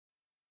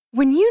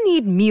When you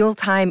need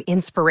mealtime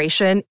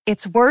inspiration,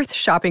 it's worth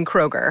shopping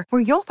Kroger,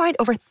 where you'll find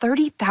over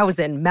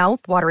 30,000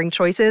 mouth-watering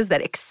choices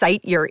that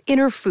excite your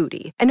inner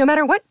foodie. And no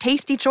matter what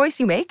tasty choice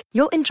you make,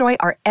 you'll enjoy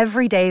our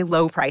everyday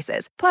low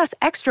prices, plus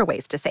extra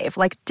ways to save,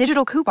 like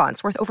digital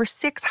coupons worth over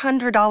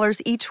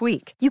 $600 each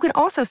week. You can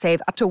also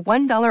save up to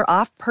 $1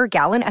 off per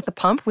gallon at the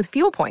pump with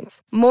fuel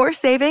points. More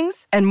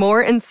savings and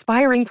more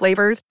inspiring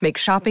flavors make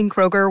shopping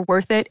Kroger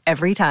worth it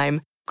every time.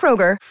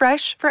 Kroger,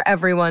 fresh for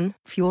everyone.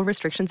 Fuel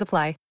restrictions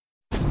apply.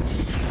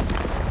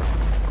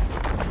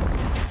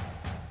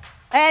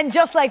 And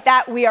just like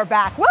that, we are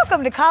back.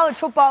 Welcome to College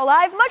Football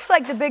Live. Much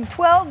like the Big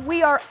 12,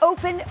 we are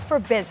open for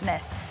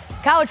business.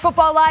 College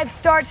Football Live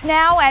starts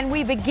now, and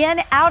we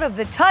begin out of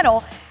the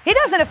tunnel. He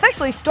doesn't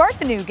officially start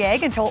the new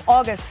gig until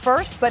August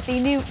 1st, but the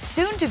new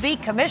soon-to-be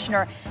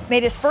commissioner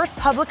made his first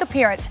public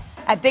appearance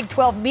at Big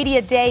 12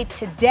 Media Day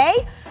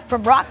today.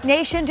 From Rock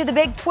Nation to the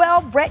Big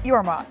 12, Brett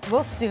Yormark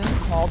will soon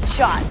call the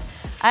shots.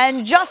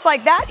 And just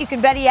like that, you can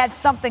bet he had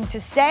something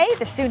to say.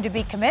 The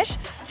soon-to-be commish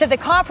said the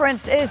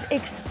conference is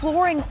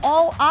exploring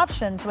all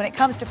options when it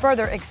comes to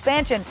further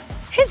expansion.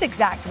 His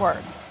exact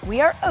words,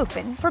 "We are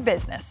open for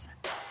business."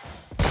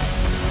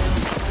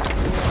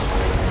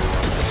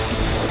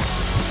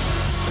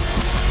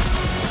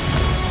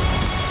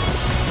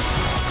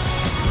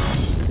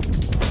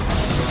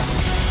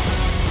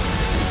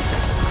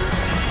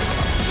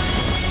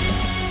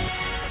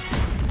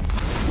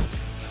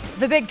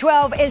 The Big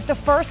 12 is the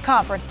first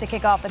conference to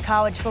kick off the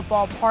college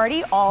football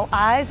party. All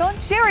eyes on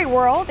Jerry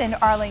World in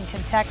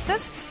Arlington,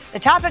 Texas. The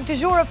topic du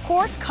jour, of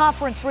course,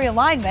 conference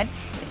realignment.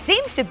 It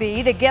seems to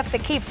be the gift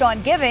that keeps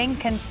on giving,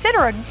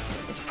 considering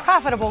this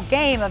profitable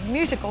game of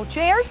musical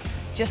chairs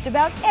just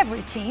about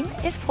every team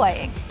is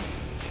playing.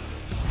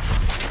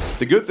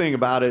 The good thing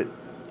about it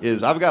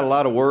is I've got a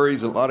lot of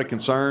worries, a lot of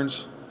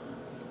concerns,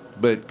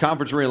 but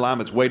conference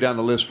realignment's way down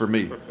the list for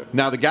me.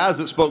 Now, the guys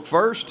that spoke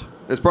first,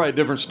 it's probably a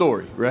different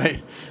story,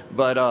 right?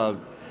 But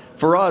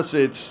for us,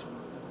 it's,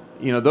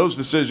 those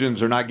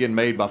decisions are not getting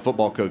made by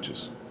football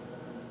coaches.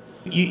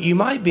 You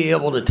might be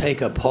able to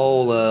take a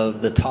poll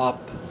of the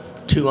top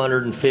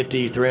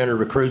 250, 300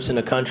 recruits in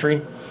the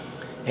country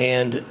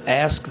and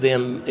ask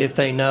them if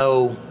they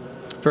know,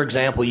 for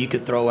example, you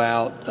could throw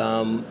out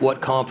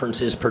what conference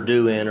is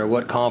Purdue in or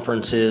what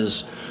conference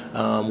is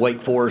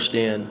Wake Forest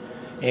in,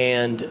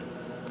 and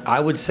I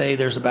would say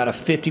there's about a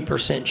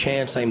 50%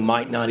 chance they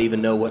might not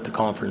even know what the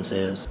conference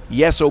is.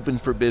 Yes, open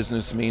for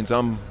business means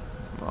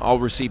I'll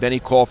receive any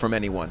call from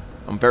anyone.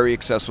 I'm very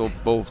accessible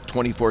both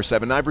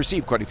 24/7. I've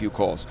received quite a few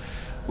calls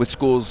with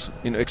schools,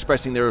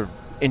 expressing their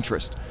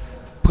interest.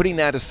 Putting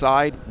that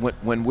aside,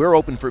 when we're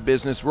open for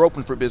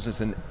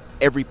business in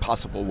every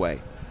possible way.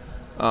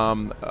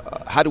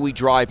 How do we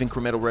drive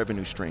incremental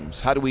revenue streams?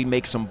 How do we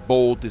make some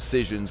bold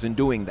decisions in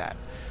doing that?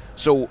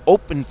 So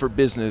open for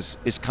business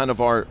is kind of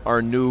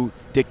our new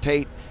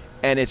dictate,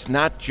 and it's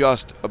not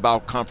just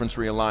about conference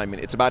realignment.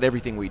 It's about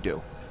everything we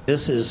do.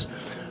 This is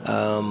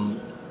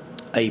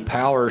a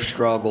power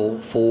struggle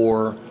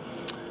for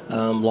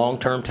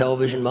long-term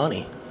television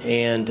money,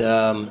 and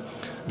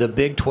the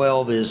Big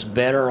 12 is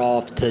better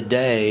off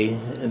today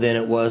than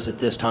it was at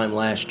this time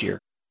last year.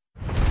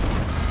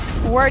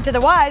 Word to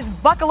the wise,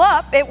 buckle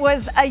up. It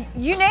was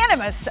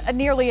unanimous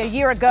nearly a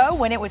year ago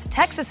when it was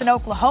Texas and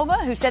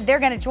Oklahoma who said they're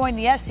going to join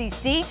the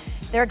SEC.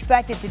 They're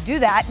expected to do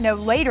that no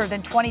later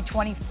than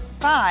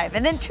 2025.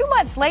 And then 2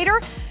 months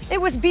later, it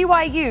was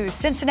BYU,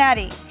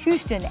 Cincinnati,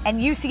 Houston, and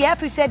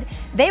UCF who said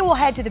they will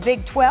head to the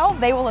Big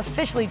 12. They will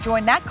officially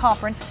join that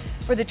conference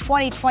for the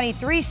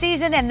 2023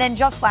 season. And then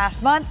just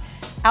last month,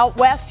 out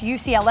west,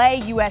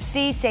 UCLA,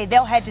 USC say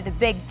they'll head to the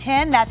Big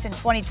 10. That's in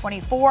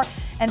 2024.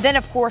 And then,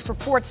 of course,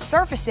 reports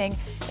surfacing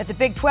that the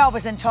Big 12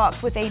 is in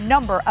talks with a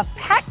number of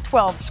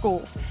Pac-12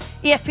 schools.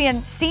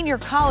 ESPN senior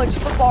college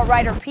football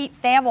writer Pete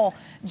Thamel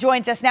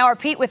joins us now. Or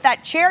Pete, with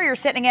that chair you're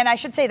sitting in, I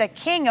should say the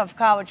king of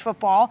college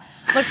football.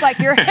 Looks like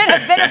you're in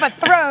a bit of a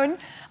throne.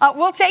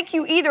 We'll take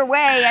you either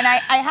way. And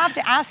I have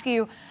to ask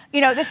you,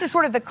 this is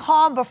sort of the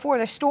calm before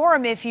the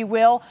storm, if you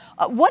will.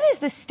 What is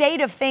the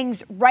state of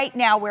things right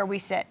now where we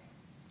sit?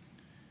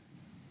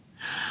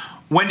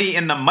 Wendy,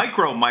 in the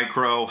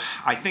micro,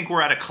 I think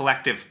we're at a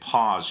collective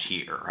pause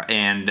here.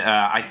 And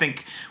I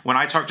think when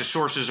I talk to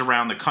sources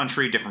around the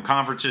country, different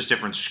conferences,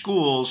 different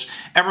schools,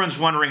 everyone's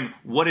wondering,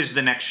 what is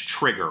the next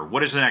trigger?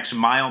 What is the next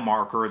mile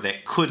marker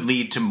that could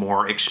lead to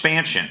more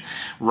expansion?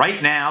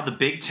 Right now, the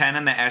Big Ten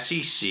and the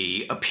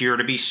SEC appear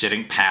to be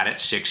sitting pat at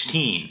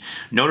 16.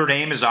 Notre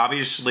Dame is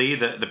obviously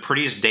the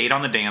prettiest date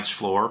on the dance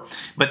floor,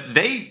 but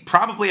they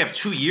probably have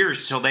 2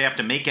 years till they have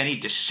to make any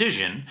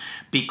decision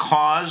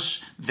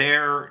because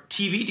their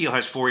TV deal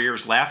has 4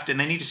 years left, and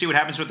they need to see what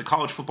happens with the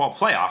college football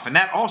playoff, and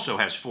that also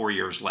has 4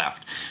 years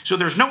left. So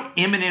there's no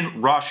imminent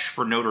rush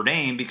for Notre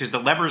Dame because the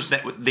levers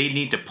that they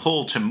need to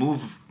pull to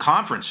move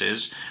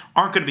conferences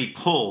aren't going to be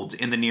pulled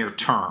in the near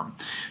term.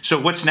 So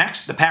what's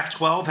next? The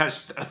Pac-12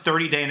 has a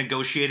 30-day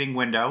negotiating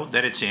window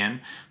that it's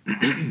in.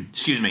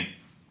 Excuse me.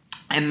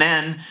 And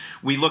then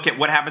we look at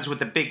what happens with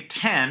the Big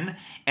Ten,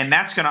 and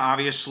that's going to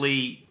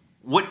obviously,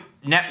 what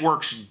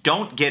networks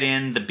don't get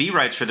in the B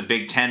rights for the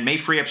Big Ten may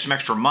free up some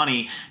extra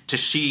money to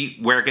see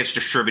where it gets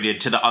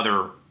distributed to the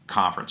other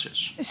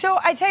conferences. So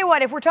I tell you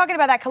what, if we're talking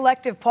about that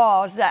collective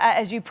pause,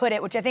 as you put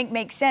it, which I think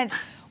makes sense,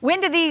 when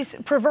do these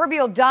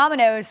proverbial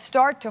dominoes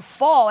start to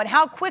fall, and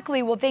how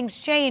quickly will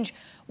things change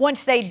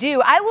once they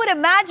do? I would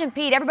imagine,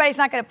 Pete, everybody's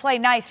not going to play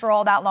nice for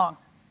all that long.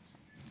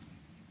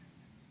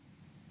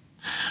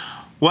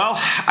 Well,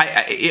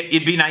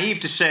 it'd be naive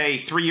to say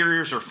 3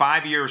 years or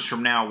 5 years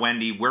from now,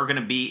 Wendy, we're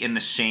going to be in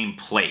the same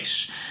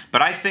place.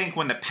 But I think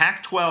when the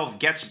Pac-12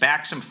 gets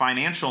back some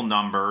financial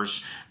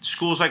numbers,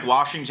 schools like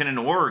Washington and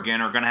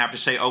Oregon are going to have to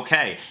say,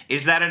 okay,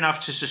 is that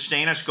enough to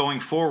sustain us going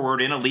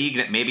forward in a league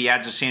that maybe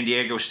adds a San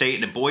Diego State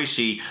and a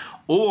Boise?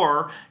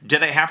 Or do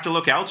they have to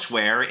look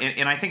elsewhere?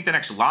 And I think the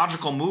next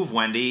logical move,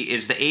 Wendy,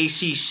 is the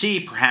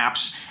ACC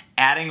perhaps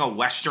adding a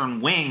Western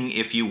wing,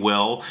 if you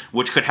will,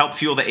 which could help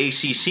fuel the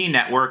ACC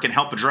network and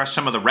help address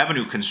some of the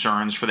revenue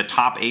concerns for the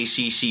top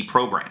ACC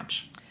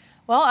programs.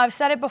 Well, I've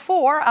said it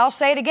before. I'll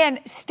say it again.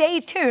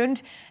 Stay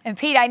tuned. And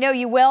Pete, I know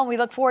you will, and we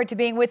look forward to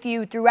being with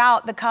you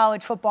throughout the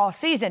college football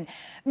season.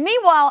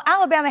 Meanwhile,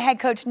 Alabama head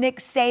coach Nick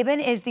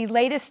Saban is the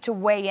latest to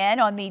weigh in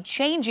on the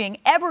changing,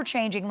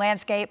 ever-changing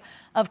landscape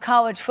of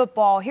college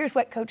football. Here's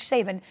what Coach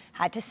Saban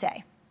had to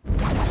say.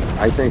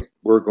 I think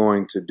we're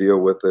going to deal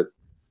with it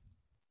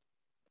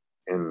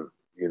in,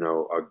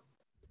 a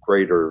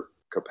greater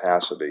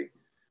capacity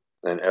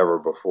than ever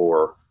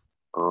before,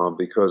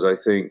 because I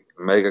think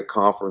mega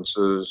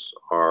conferences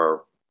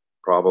are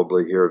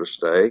probably here to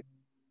stay.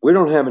 We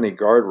don't have any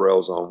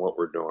guardrails on what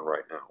we're doing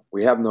right now.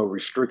 We have no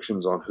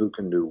restrictions on who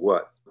can do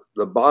what.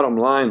 The bottom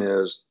line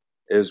is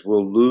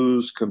we'll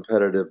lose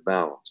competitive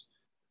balance,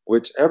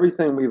 which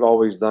everything we've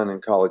always done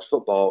in college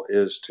football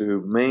is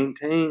to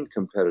maintain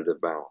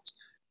competitive balance.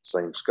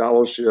 Same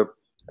scholarship.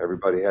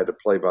 Everybody had to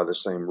play by the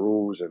same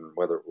rules, and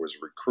whether it was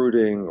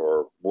recruiting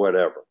or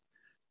whatever.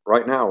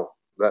 Right now,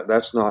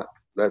 that's not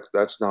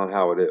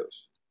how it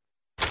is.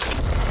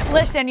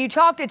 Listen, you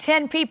talk to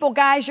 10 people,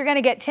 guys, you're going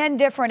to get 10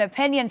 different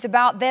opinions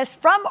about this.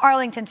 From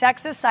Arlington,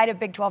 Texas, site of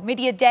Big 12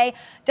 Media Day,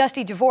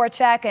 Dusty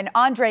Dvoracek and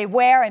Andre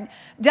Ware. And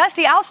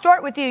Dusty, I'll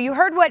start with you. You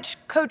heard what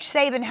Coach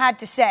Saban had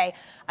to say.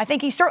 I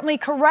think he's certainly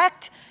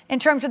correct in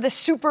terms of the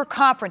super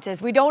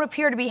conferences. We don't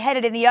appear to be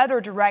headed in the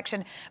other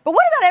direction. But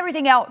what about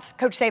everything else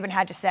Coach Saban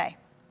had to say?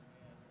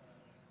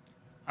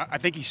 I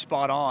think he's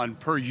spot on,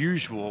 per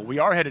usual. We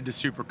are headed to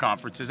super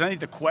conferences. I think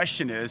the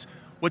question is,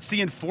 what's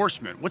the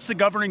enforcement? What's the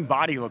governing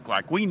body look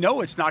like? We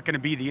know it's not going to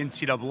be the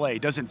NCAA.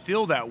 It doesn't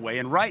feel that way.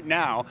 And right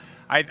now,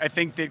 I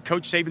think that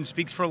Coach Saban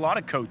speaks for a lot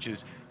of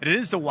coaches, that it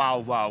is the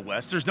wild, wild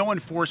west. There's no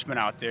enforcement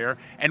out there.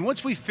 And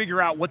once we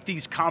figure out what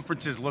these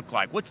conferences look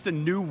like, what's the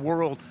new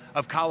world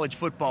of college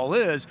football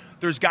is,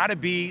 there's got to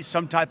be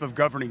some type of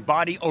governing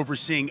body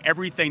overseeing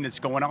everything that's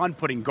going on,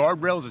 putting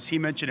guardrails, as he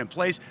mentioned, in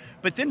place.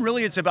 But then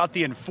really it's about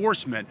the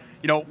enforcement.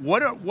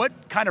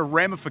 What kind of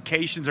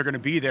ramifications are going to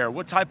be there?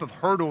 What type of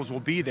hurdles will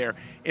be there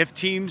if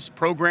teams,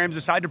 programs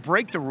decide to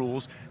break the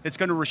rules that's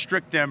going to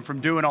restrict them from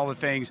doing all the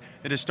things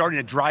that is starting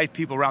to drive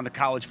people around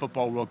the college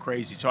football world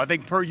crazy? So I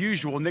think, per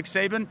usual, Nick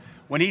Saban,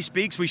 when he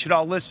speaks, we should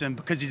all listen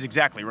because he's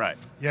exactly right.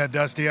 Yeah,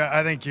 Dusty,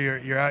 I think you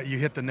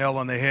hit the nail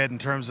on the head in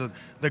terms of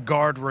the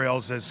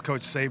guardrails, as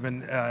Coach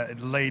Saban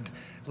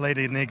laid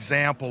an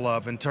example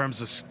of, in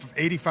terms of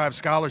 85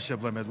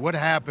 scholarship limit. What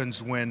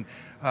happens when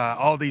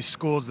all these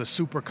schools, the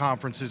super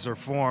conferences, are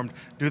formed?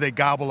 Do they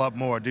gobble up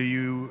more? Do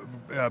you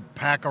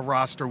pack a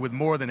roster with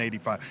more than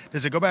 85?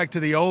 Does it go back to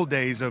the old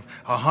days of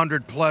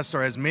 100 plus,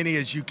 or as many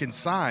as you can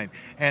sign?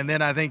 And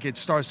then I think it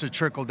starts to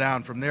trickle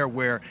down from there,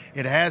 where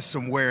it has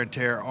some wear and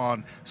tear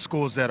on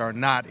schools that are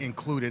not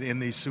included in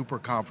these super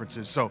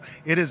conferences. So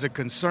it is a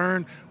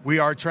concern. We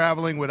are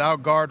traveling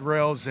without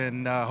guardrails,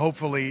 and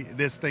hopefully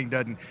this thing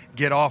doesn't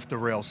get off the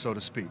rails, so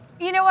to speak.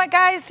 You know what,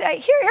 guys?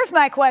 Here's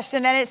my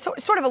question, and it's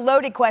sort of a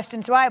loaded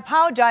question, so I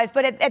apologize.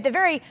 But at the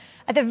very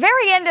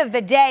end of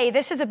the day,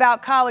 this is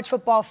about college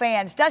football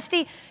fans.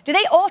 Dusty, do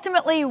they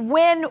ultimately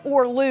win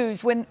or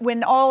lose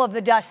when all of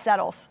the dust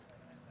settles?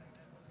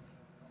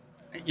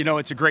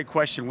 It's a great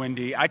question,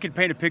 Wendy. I could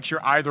paint a picture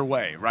either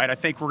way, right? I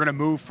think we're going to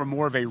move from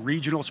more of a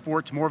regional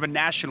sport to more of a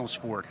national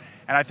sport.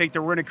 And I think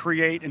that we're going to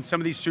create, in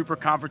some of these super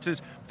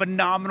conferences,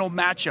 phenomenal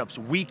matchups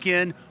week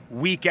in,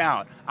 week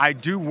out. I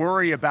do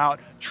worry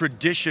about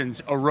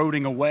traditions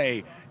eroding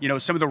away.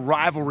 Some of the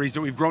rivalries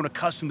that we've grown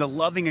accustomed to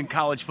loving in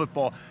college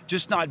football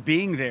just not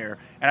being there.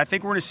 And I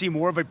think we're going to see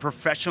more of a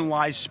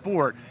professionalized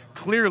sport.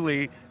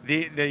 Clearly,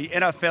 the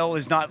NFL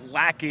is not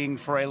lacking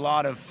for a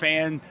lot of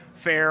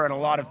fanfare and a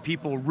lot of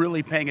people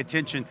really paying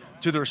attention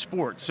to their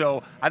sport.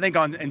 So I think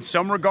in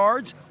some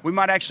regards, we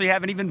might actually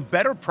have an even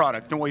better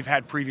product than we've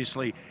had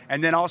previously.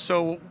 And then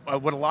also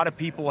what a lot of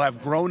people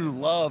have grown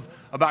and love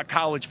about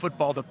college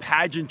football, the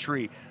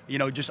pageantry,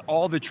 just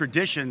all the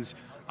traditions.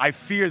 I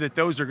fear that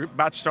those are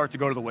about to start to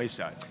go to the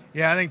wayside.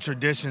 Yeah, I think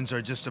traditions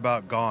are just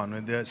about gone.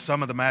 And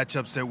some of the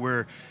matchups that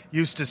we're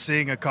used to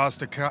seeing across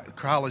the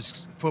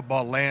college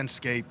football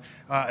landscape,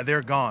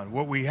 they're gone.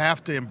 What we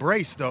have to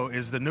embrace, though,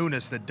 is the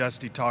newness that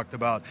Dusty talked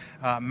about,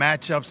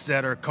 matchups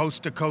that are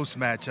coast-to-coast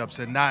matchups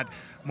and not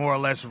more or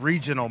less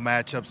regional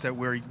matchups that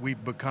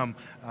we've become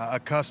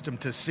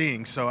accustomed to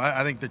seeing. So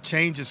I think the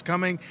change is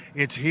coming.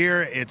 It's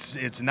here.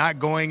 It's not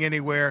going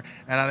anywhere.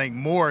 And I think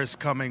more is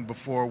coming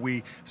before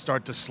we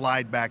start to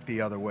slide back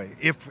the other way,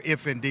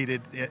 if indeed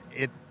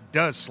it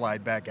does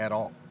slide back at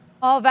all.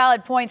 All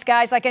valid points,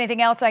 guys. Like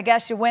anything else, I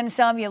guess you win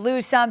some, you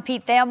lose some.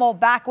 Pete Thamel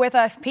back with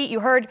us. Pete, you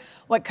heard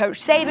what Coach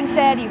Saban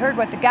said. You heard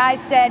what the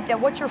guys said.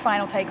 What's your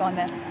final take on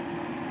this?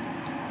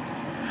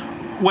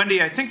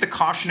 Wendy, I think the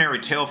cautionary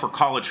tale for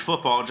college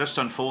football just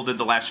unfolded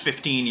the last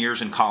 15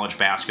 years in college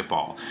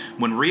basketball.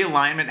 When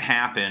realignment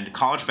happened,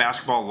 college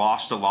basketball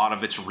lost a lot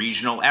of its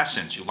regional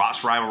essence. You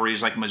lost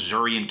rivalries like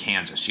Missouri and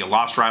Kansas. You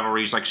lost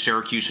rivalries like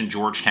Syracuse and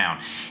Georgetown.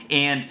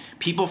 And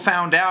people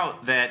found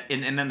out that,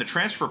 and then the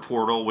transfer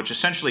portal, which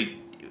essentially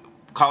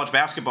college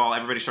basketball,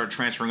 everybody started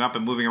transferring up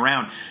and moving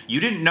around.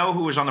 You didn't know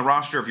who was on the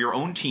roster of your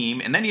own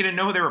team, and then you didn't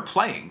know who they were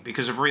playing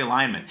because of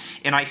realignment.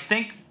 And I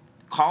think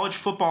college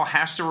football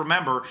has to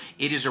remember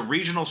it is a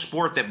regional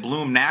sport that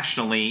bloomed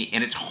nationally,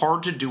 and it's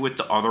hard to do it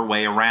the other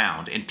way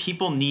around. And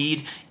people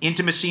need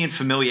intimacy and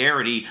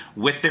familiarity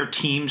with their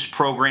teams,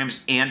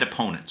 programs, and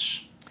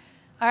opponents.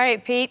 All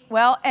right, Pete.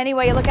 Well,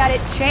 anyway you look at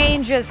it,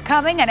 change is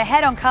coming. And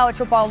ahead on College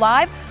Football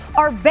Live,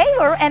 are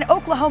Baylor and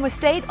Oklahoma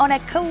State on a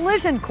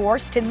collision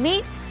course to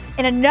meet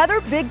in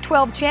another Big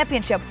 12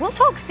 championship? We'll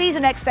talk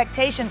season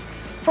expectations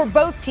for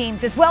both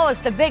teams as well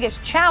as the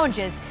biggest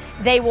challenges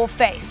they will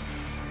face.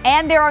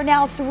 And there are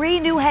now 3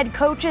 new head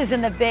coaches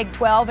in the Big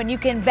 12, and you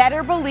can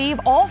better believe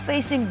all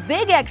facing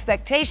big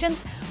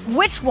expectations.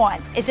 Which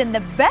one is in the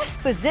best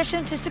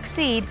position to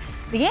succeed?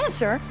 The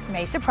answer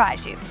may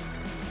surprise you.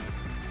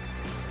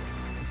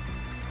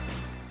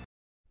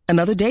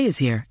 Another day is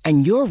here,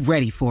 and you're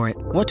ready for it.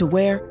 What to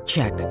wear?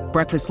 Check.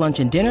 Breakfast, lunch,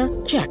 and dinner?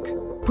 Check.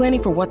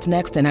 Planning for what's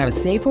next and how to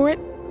save for it?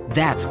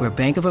 That's where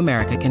Bank of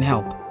America can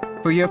help.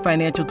 For your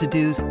financial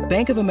to-dos,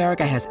 Bank of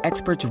America has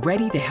experts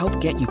ready to help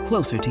get you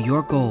closer to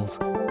your goals.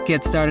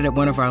 Get started at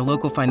one of our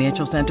local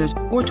financial centers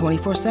or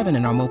 24/7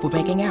 in our mobile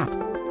banking app.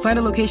 Find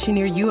a location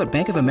near you at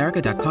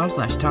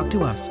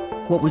bankofamerica.com/talktous.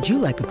 What would you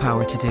like the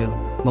power to do?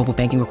 Mobile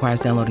banking requires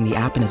downloading the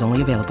app and is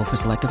only available for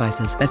select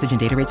devices. Message and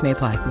data rates may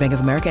apply. Bank of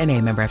America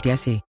N.A., member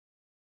FDIC.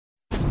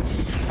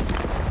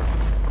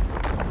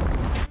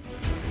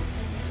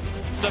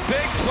 The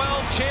Big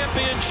 12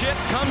 championship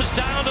comes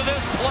down to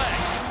this play.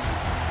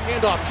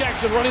 Handoff,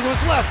 Jackson running to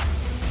his left.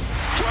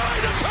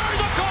 Trying to turn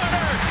the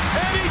corner,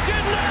 and he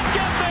did not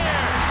get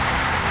there.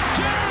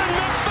 Jaron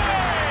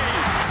McFay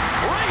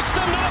raced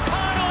him to the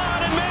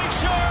pylon and made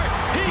sure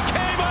he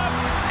came up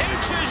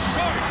inches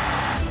short.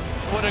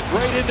 What a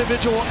great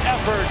individual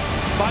effort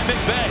by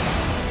McVay.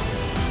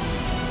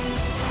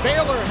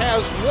 Baylor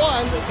has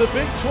won the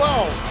Big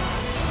 12.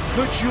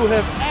 Could you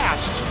have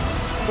asked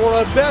for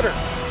a better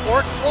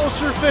or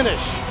closer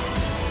finish?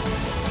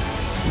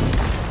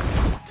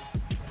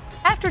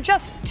 After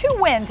just 2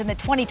 wins in the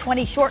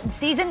 2020 shortened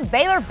season,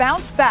 Baylor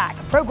bounced back.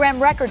 A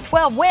program record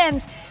 12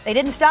 wins. They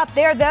didn't stop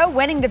there, though,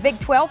 winning the Big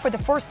 12 for the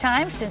first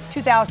time since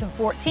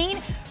 2014,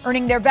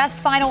 earning their best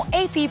final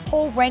AP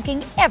poll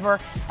ranking ever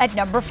at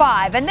number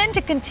 5. And then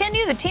to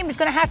continue, the team is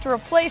going to have to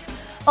replace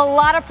a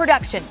lot of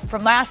production.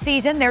 From last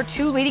season, their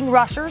 2 leading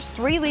rushers,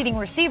 3 leading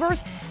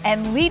receivers,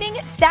 and leading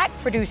sack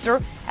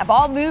producer have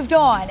all moved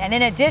on. And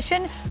in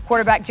addition,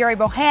 quarterback Jerry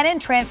Bohannon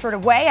transferred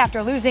away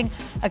after losing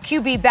a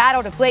QB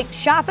battle to Blake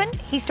Shoppin.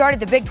 He started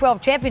the Big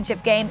 12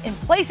 championship game in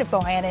place of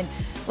Bohannon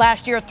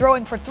last year,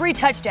 throwing for 3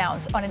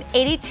 touchdowns on an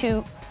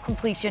 82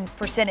 completion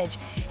percentage.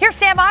 Here's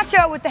Sam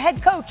Acho with the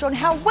head coach on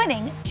how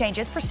winning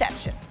changes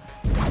perception.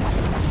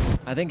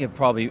 I think it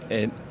probably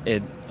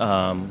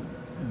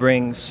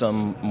brings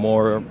some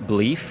more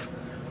belief.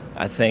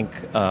 I think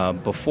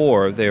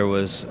before there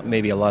was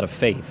maybe a lot of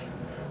faith.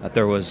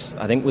 There was,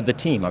 I think, with the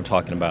team I'm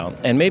talking about,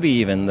 and maybe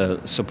even the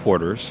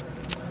supporters.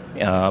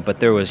 But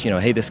there was,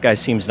 hey, this guy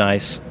seems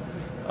nice,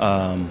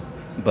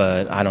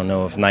 but I don't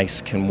know if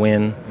nice can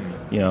win.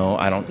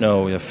 I don't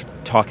know if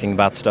talking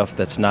about stuff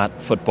that's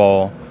not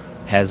football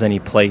has any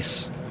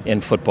place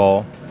in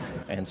football.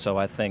 And so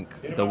I think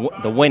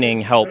the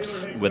winning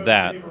helps with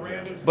that.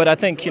 But I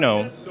think,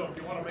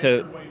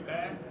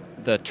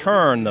 the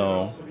turn,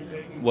 though,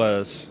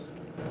 was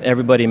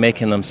everybody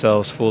making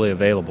themselves fully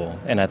available.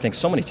 And I think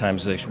so many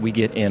times we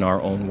get in our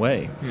own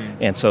way.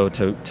 And so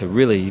to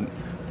really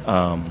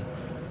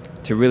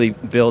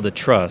build a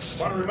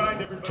trust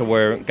to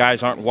where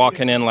guys aren't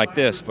walking in like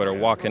this, but are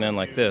walking in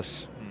like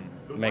this,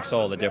 makes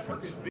all the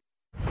difference.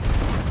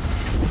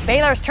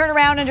 Baylor's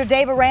turnaround under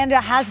Dave Aranda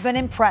has been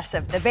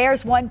impressive. The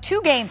Bears won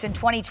 2 games in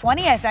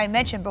 2020, as I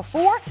mentioned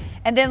before.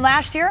 And then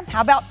last year,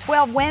 how about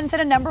 12 wins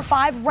and a number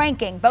 5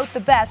 ranking, both the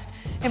best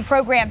in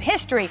program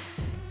history.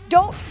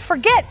 Don't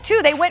forget,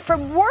 too, they went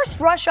from worst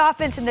rush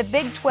offense in the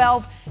Big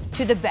 12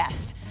 to the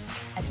best.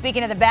 And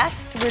speaking of the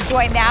best, we're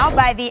joined now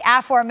by the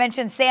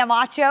aforementioned Sam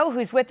Acho,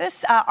 who's with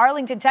us,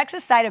 Arlington,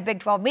 Texas, site of Big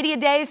 12 Media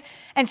Days.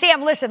 And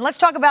Sam, listen, let's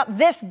talk about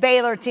this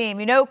Baylor team.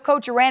 You know,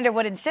 Coach Aranda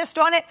would insist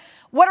on it.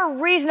 What are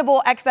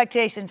reasonable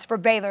expectations for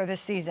Baylor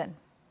this season?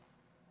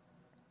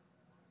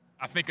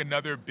 I think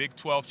another Big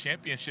 12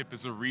 championship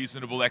is a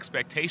reasonable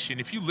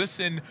expectation. If you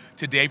listen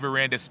to Dave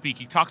Aranda speak,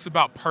 he talks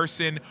about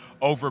person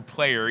over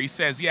player. He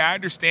says, yeah, I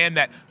understand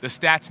that the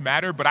stats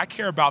matter, but I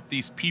care about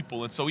these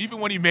people. And so even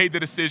when he made the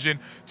decision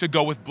to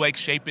go with Blake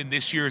Shapen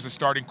this year as a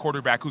starting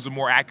quarterback who's a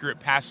more accurate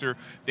passer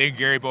than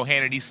Gary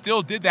Bohannon, he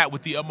still did that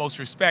with the utmost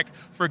respect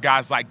for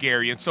guys like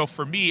Gary. And so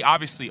for me,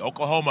 obviously,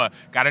 Oklahoma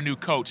got a new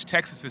coach.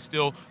 Texas is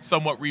still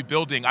somewhat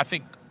rebuilding. I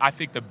think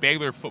the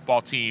Baylor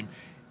football team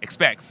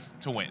expects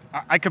to win.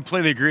 I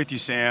completely agree with you,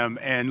 Sam.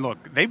 And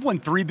look, they've won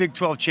 3 Big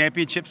 12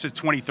 championships since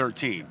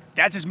 2013.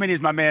 That's as many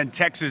as my man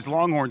Texas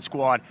Longhorn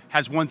squad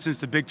has won since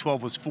the Big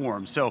 12 was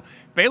formed. So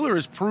Baylor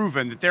has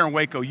proven that there in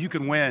Waco you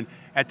can win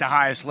at the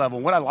highest level.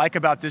 What I like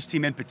about this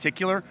team in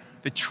particular,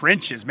 the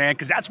trenches, man,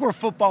 because that's where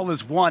football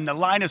is won. The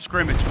line of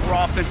scrimmage,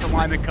 where offensive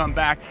linemen come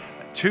back.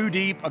 2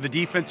 deep of the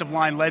defensive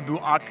line led by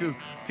Apu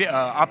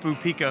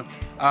Pika.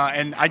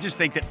 And I just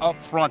think that up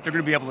front, they're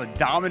going to be able to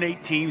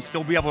dominate teams,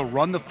 still be able to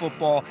run the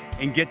football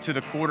and get to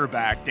the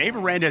quarterback. Dave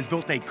Aranda has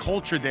built a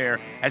culture there,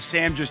 as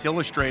Sam just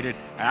illustrated,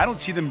 and I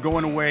don't see them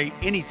going away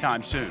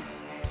anytime soon.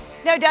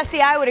 No,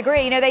 Dusty, I would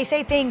agree. You know, they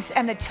say things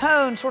and the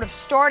tone sort of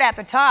start at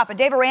the top, and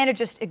Dave Aranda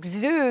just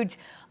exudes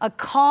a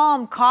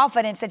calm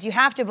confidence that you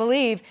have to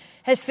believe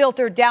has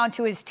filtered down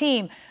to his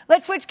team.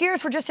 Let's switch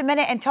gears for just a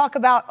minute and talk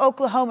about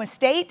Oklahoma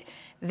State.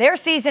 Their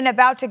season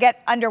about to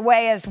get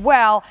underway as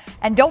well.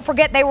 And don't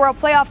forget, they were a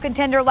playoff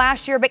contender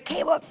last year, but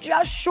came up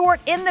just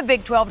short in the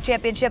Big 12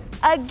 championship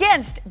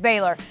against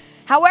Baylor.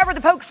 However,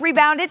 the Pokes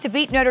rebounded to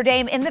beat Notre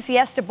Dame in the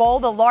Fiesta Bowl,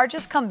 the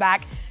largest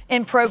comeback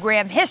in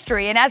program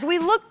history. And as we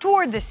look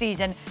toward the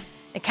season,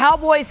 the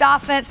Cowboys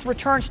offense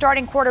returned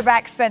starting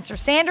quarterback Spencer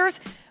Sanders,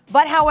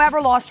 but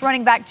however lost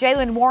running back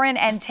Jalen Warren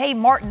and Tay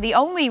Martin, the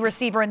only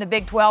receiver in the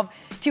Big 12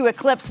 to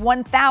eclipse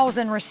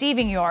 1,000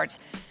 receiving yards.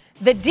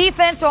 The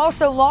defense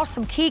also lost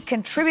some key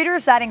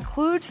contributors. That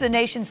includes the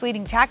nation's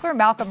leading tackler,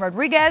 Malcolm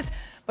Rodriguez.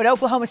 But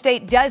Oklahoma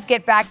State does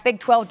get back Big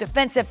 12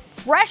 Defensive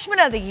Freshman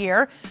of the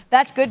Year.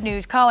 That's good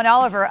news. Colin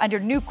Oliver under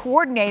new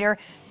coordinator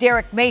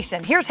Derek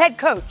Mason. Here's head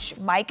coach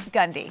Mike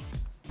Gundy.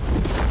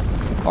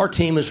 Our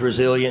team is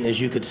resilient, as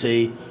you could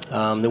see.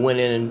 They went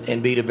in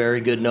and beat a very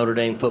good Notre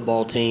Dame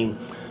football team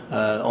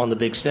on the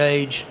big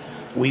stage.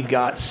 We've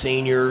got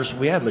seniors.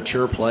 We have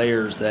mature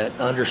players that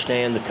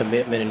understand the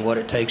commitment and what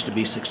it takes to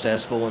be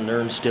successful, and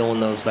they're instilling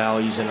those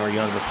values in our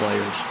younger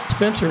players.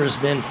 Spencer has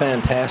been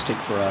fantastic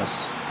for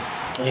us,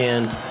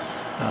 and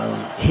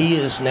he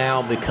has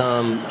now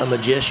become a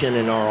magician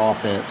in our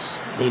offense.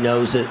 He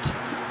knows it.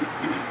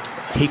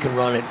 He can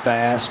run it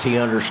fast. He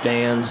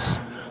understands.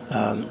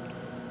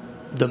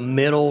 The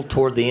middle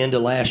toward the end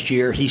of last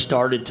year, he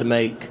started to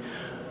make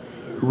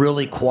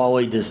really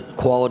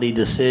quality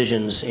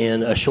decisions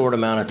in a short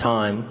amount of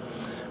time,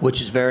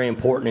 which is very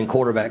important in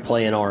quarterback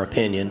play, in our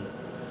opinion.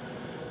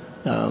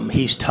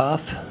 He's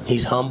tough.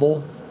 He's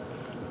humble.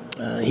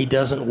 He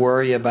doesn't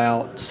worry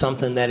about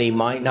something that he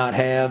might not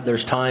have.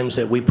 There's times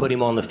that we put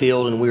him on the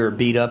field and we were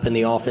beat up in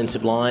the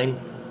offensive line.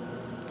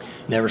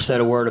 Never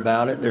said a word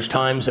about it. There's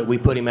times that we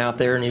put him out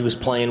there and he was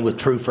playing with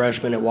true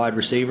freshmen at wide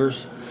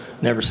receivers.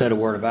 Never said a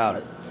word about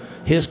it.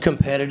 His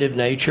competitive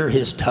nature,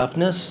 his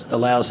toughness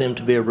allows him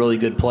to be a really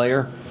good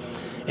player.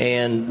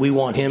 And we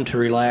want him to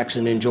relax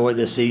and enjoy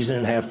this season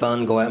and have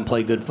fun, go out and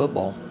play good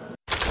football.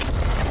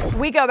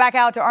 We go back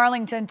out to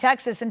Arlington,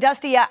 Texas. And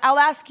Dusty, I'll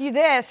ask you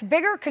this.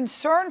 Bigger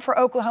concern for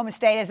Oklahoma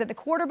State, is it the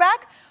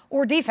quarterback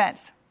or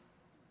defense?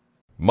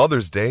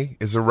 Mother's Day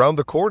is around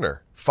the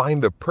corner.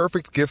 Find the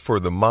perfect gift for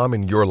the mom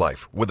in your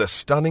life with a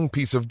stunning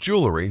piece of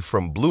jewelry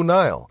from Blue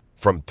Nile.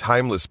 From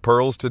timeless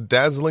pearls to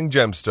dazzling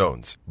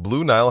gemstones,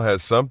 Blue Nile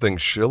has something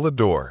she'll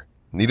adore.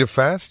 Need it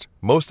fast?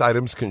 Most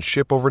items can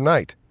ship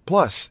overnight.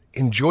 Plus,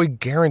 enjoy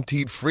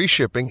guaranteed free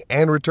shipping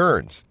and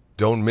returns.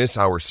 Don't miss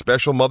our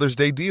special Mother's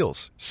Day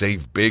deals.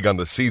 Save big on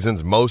the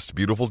season's most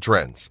beautiful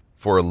trends.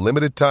 For a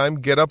limited time,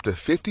 get up to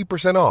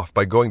 50% off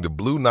by going to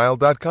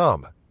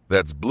BlueNile.com.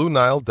 That's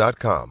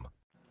BlueNile.com.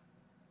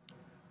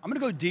 I'm going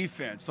to go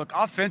defense. Look,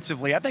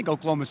 offensively, I think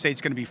Oklahoma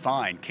State's going to be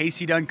fine.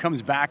 Casey Dunn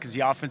comes back as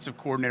the offensive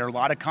coordinator. A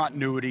lot of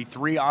continuity,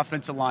 3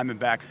 offensive linemen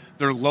back.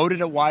 They're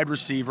loaded at wide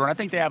receiver, and I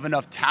think they have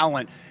enough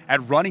talent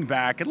at running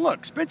back. And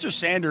look, Spencer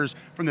Sanders,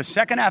 from the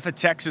second half of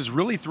Texas,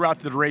 really throughout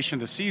the duration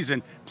of the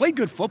season, played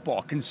good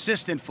football,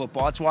 consistent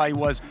football. That's why he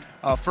was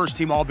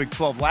first-team All-Big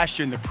 12 last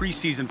year and the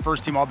preseason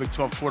first-team All-Big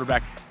 12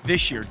 quarterback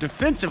this year.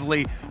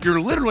 Defensively,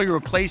 you're literally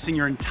replacing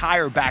your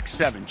entire back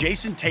 7.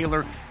 Jason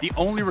Taylor, the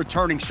only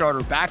returning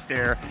starter back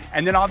there.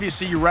 And then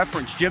obviously you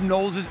reference Jim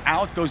Knowles is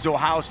out, goes to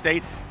Ohio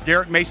State.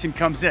 Derek Mason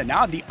comes in. Now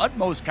I have the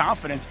utmost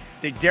confidence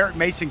that Derek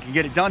Mason can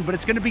get it done, but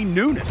it's going to be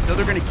newness. So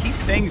they're going to keep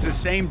things the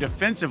same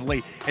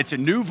defensively. It's a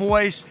new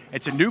voice.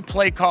 It's a new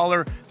play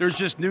caller. There's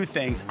just new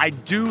things. I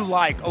do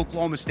like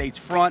Oklahoma State's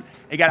front.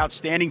 They got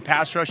outstanding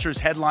pass rushers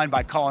headlined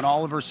by Colin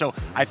Oliver. So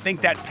I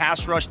think that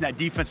pass rush and that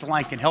defensive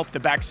line can help the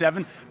back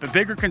seven. But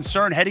bigger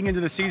concern heading into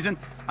the season,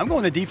 I'm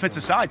going the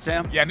defensive side,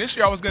 Sam. Yeah, and this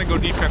year I was going to go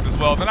defense as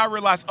well. Then I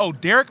realized,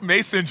 Derek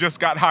Mason just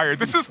got hired.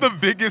 This is the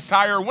biggest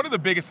hire, one of the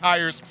biggest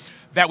hires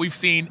that we've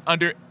seen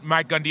under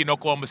Mike Gundy in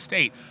Oklahoma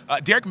State.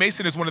 Derek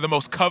Mason is one of the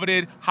most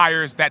coveted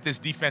hires that this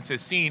defense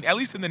has seen, at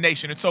least in the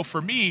nation. And so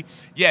for me,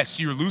 yes,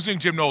 you're losing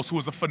Jim Knowles, who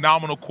was a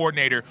phenomenal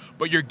coordinator,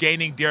 but you're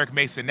gaining Derek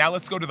Mason. Now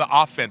let's go to the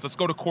offense. Let's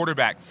go to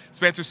quarterback.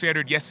 Spencer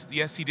Sanders,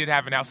 yes, he did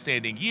have an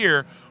outstanding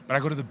year, but I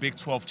go to the Big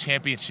 12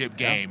 championship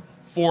game. Yeah.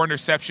 4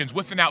 interceptions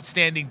with an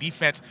outstanding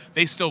defense,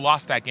 they still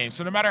lost that game.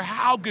 So no matter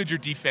how good your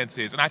defense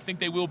is, and I think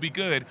they will be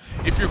good,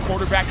 if your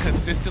quarterback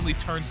consistently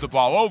turns the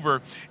ball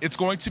over, it's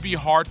going to be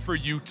hard for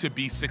you to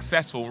be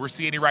successful. We're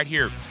seeing it right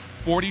here.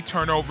 40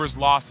 turnovers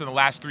lost in the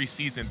last 3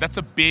 seasons. That's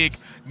a big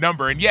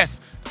number. And yes,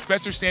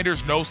 Spencer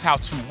Sanders knows how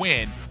to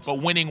win, but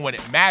winning when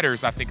it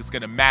matters, I think it's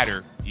going to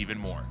matter even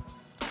more.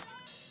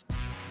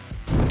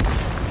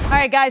 All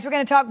right, guys, we're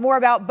going to talk more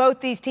about both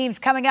these teams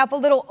coming up. A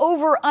little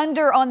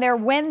over-under on their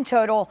win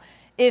total,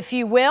 if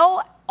you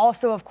will.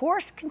 Also, of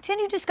course,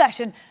 continued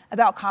discussion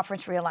about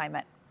conference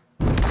realignment.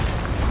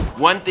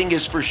 One thing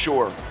is for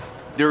sure,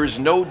 there is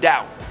no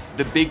doubt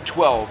the Big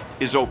 12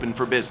 is open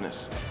for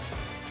business.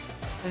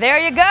 There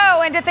you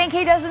go. And to think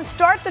he doesn't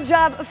start the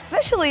job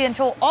officially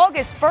until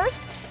August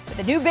 1st, but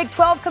the new Big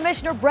 12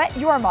 commissioner, Brett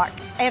Yormark,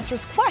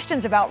 answers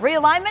questions about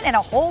realignment and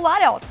a whole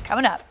lot else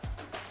coming up.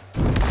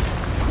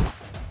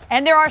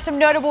 And there are some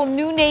notable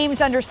new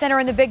names under center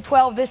in the Big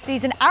 12 this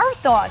season. Our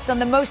thoughts on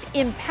the most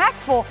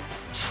impactful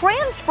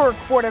transfer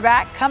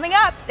quarterback coming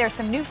up. There's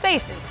some new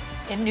faces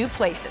in new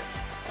places.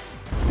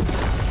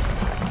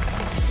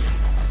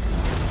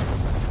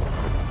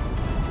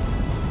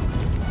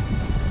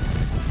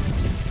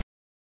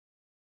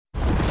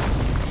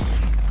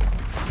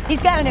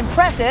 He's got an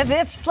impressive,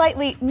 if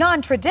slightly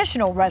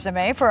non-traditional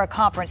resume for a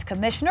conference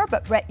commissioner,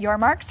 but Brett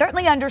Yormark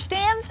certainly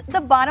understands the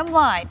bottom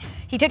line.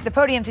 He took the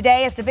podium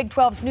today as the Big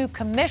 12's new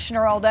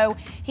commissioner, although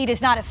he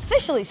does not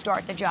officially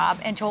start the job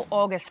until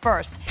August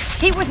 1st.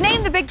 He was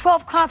named the Big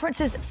 12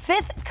 Conference's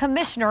 5th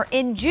commissioner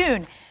in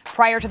June.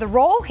 Prior to the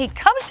role, he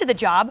comes to the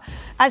job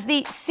as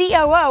the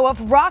COO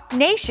of Rock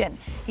Nation.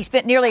 He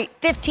spent nearly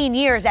 15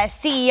 years as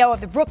CEO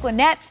of the Brooklyn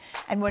Nets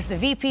and was the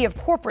VP of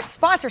corporate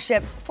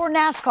sponsorships for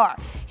NASCAR.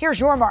 Here's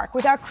Yormark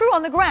with our crew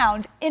on the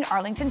ground in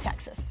Arlington,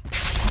 Texas.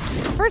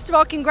 First of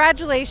all,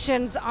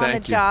 congratulations on the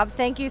job.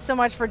 Thank you so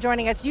much for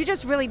joining us. You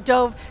just really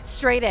dove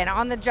straight in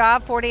on the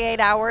job, 48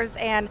 hours,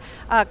 and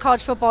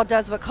college football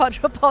does what college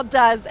football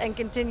does and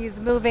continues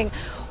moving.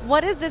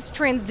 What has this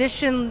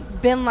transition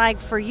been like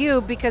for you?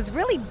 Because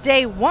really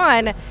day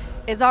one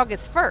is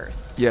August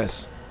 1st.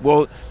 Yes.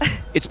 Well,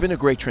 it's been a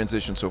great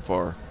transition so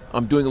far.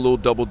 I'm doing a little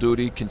double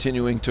duty,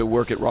 continuing to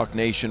work at Rock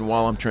Nation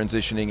while I'm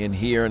transitioning in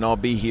here, and I'll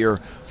be here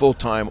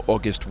full-time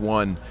August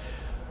 1.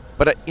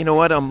 But you know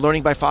what? I'm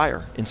learning by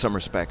fire in some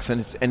respects, and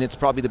it's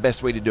probably the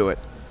best way to do it.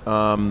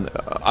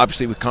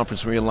 Obviously, with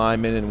conference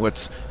realignment and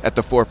what's at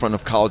the forefront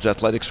of college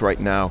athletics right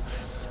now,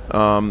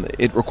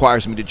 it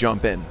requires me to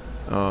jump in.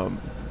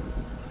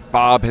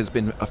 Bob has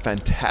been a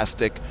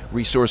fantastic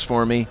resource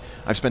for me.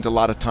 I've spent a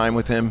lot of time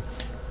with him.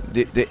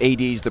 The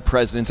ADs, the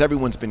presidents,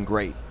 everyone's been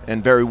great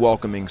and very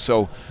welcoming.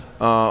 So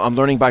I'm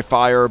learning by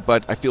fire,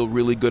 but I feel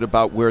really good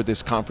about where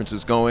this conference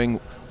is going,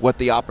 what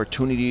the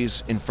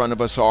opportunities in front of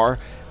us are,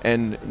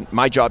 and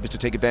my job is to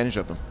take advantage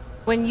of them.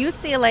 When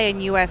UCLA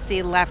and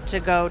USC left to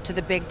go to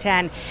the Big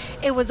Ten,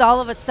 it was all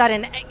of a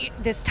sudden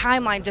this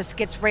timeline just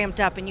gets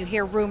ramped up and you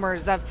hear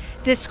rumors of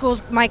this school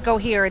might go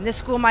here and this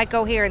school might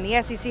go here and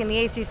the SEC and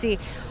the ACC.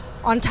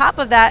 On top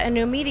of that, a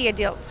new media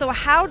deal. So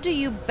how do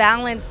you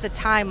balance the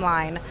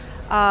timeline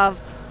of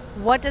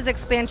what does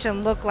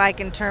expansion look like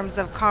in terms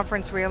of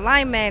conference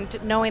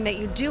realignment, knowing that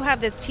you do have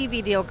this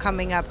TV deal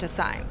coming up to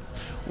sign?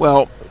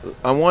 Well,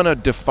 I want to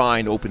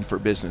define open for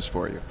business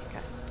for you. Okay.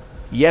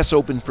 Yes,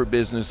 open for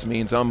business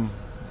means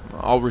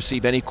I'll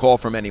receive any call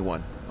from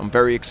anyone. I'm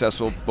very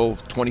accessible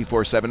both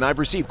 24/7. I've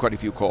received quite a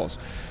few calls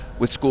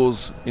with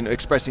schools,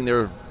 expressing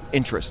their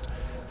interest.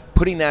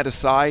 Putting that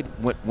aside,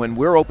 when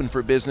we're open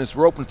for business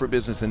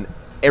in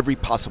every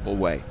possible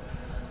way.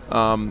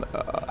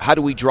 How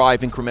do we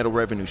drive incremental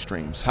revenue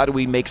streams? How do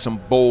we make some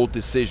bold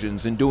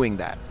decisions in doing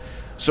that?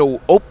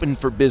 So open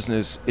for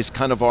business is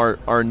kind of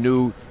our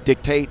new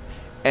dictate,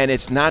 and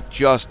it's not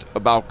just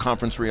about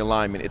conference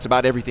realignment. It's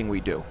about everything we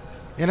do.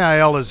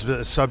 NIL is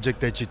a subject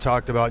that you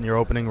talked about in your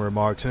opening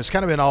remarks, and it's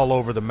kind of been all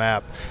over the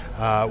map.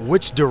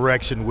 Which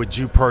direction would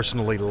you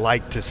personally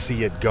like to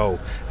see it go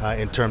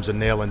in terms of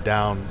nailing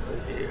down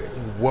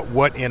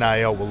what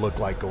NIL will look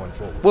like going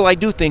forward? Well, I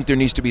do think there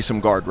needs to be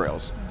some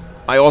guardrails.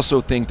 I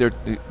also think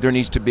there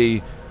needs to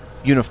be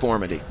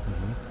uniformity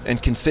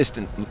and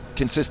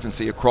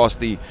consistency across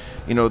the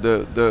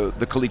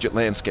collegiate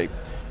landscape.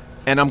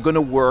 And I'm going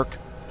to work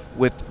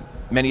with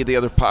many of the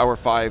other Power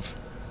 5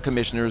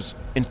 commissioners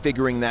in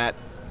figuring that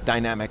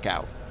dynamic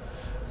out.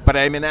 But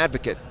I'm an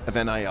advocate of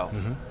NIL,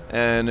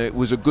 and it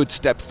was a good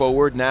step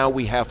forward. Now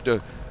we have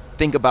to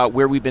think about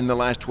where we've been the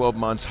last 12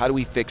 months. How do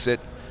we fix it?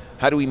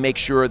 How do we make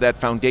sure that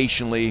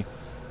foundationally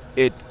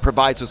it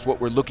provides us what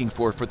we're looking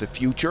for the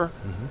future?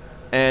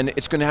 And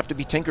it's going to have to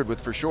be tinkered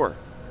with for sure.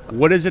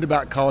 What is it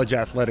about college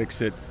athletics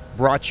that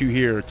brought you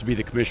here to be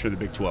the commissioner of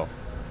the Big 12?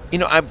 You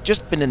know, I've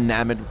just been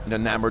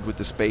enamored with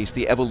the space,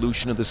 the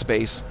evolution of the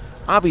space.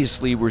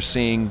 Obviously, we're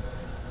seeing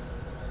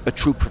a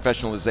true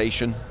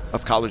professionalization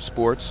of college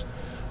sports.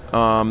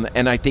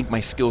 And I think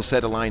my skill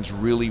set aligns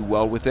really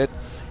well with it.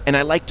 And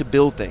I like to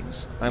build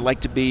things. I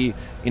like to be,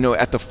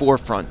 at the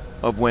forefront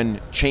of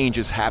when change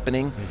is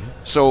happening.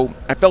 So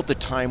I felt the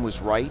time was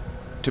right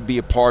to be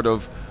a part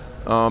of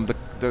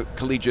the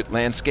collegiate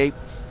landscape.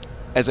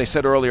 As I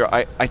said earlier,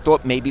 I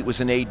thought maybe it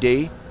was an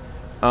AD,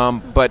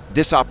 but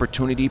this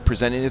opportunity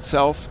presented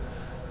itself.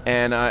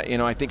 And,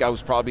 I think I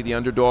was probably the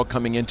underdog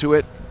coming into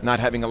it, not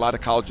having a lot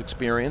of college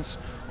experience.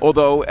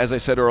 Although, as I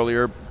said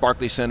earlier,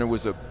 Barclays Center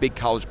was a big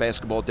college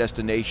basketball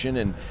destination,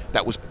 and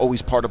that was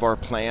always part of our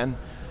plan.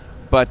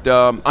 But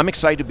I'm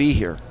excited to be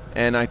here,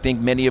 and I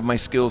think many of my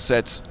skill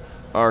sets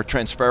are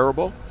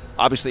transferable.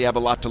 Obviously, I have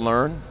a lot to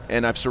learn,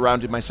 and I've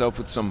surrounded myself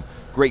with some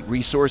great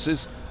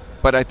resources,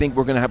 but I think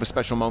we're going to have a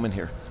special moment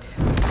here.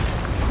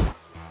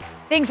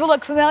 Things will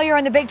look familiar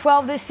in the Big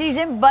 12 this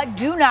season, but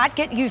do not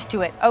get used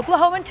to it.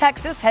 Oklahoma and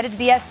Texas headed to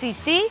the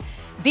SEC.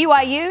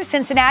 BYU,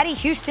 Cincinnati,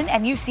 Houston,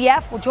 and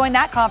UCF will join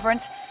that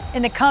conference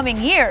in the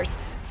coming years.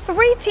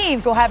 3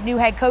 teams will have new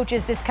head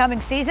coaches this coming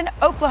season.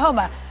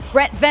 Oklahoma,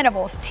 Brent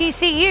Venables,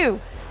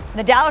 TCU,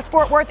 the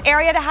Dallas-Fort Worth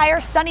area to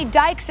hire Sonny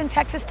Dykes, and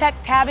Texas Tech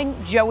tabbing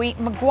Joey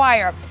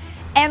McGuire.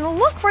 And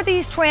look for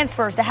these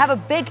transfers to have a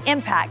big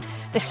impact.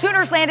 The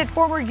Sooners landed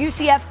former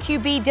UCF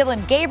QB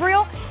Dylan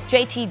Gabriel.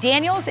 JT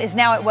Daniels is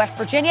now at West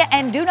Virginia.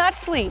 And do not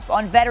sleep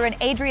on veteran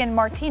Adrian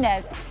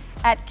Martinez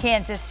at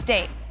Kansas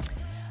State.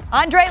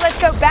 Andre, let's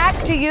go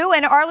back to you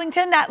in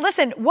Arlington.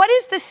 Listen, what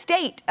is the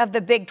state of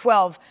the Big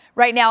 12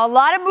 right now? A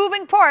lot of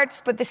moving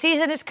parts, but the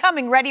season is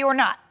coming, ready or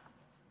not.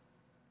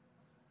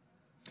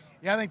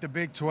 Yeah, I think the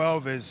Big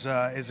 12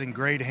 is in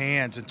great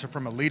hands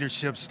from a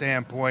leadership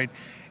standpoint.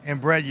 And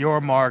Brett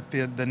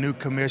Yormark, the new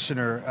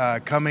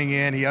commissioner, coming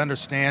in, he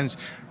understands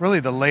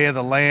really the lay of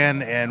the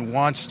land and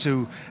wants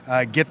to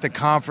get the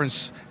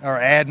conference or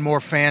add more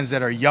fans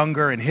that are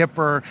younger and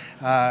hipper,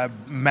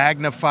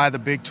 magnify the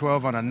Big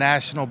 12 on a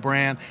national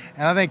brand.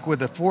 And I think with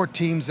the 4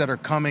 teams that are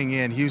coming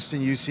in,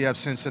 Houston, UCF,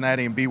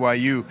 Cincinnati, and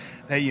BYU,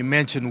 that you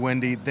mentioned,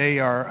 Wendy,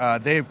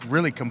 they've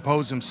really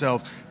composed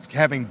themselves,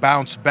 having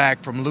bounced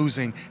back from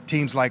losing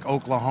teams like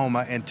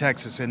Oklahoma and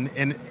Texas. And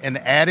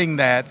adding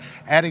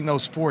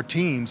those 4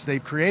 teams,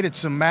 they've created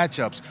some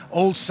matchups,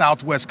 old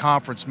Southwest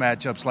Conference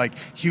matchups like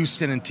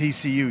Houston and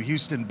TCU,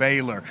 Houston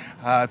Baylor,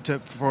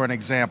 for an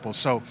example.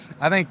 So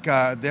I think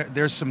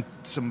there's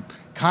some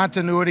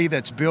continuity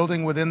that's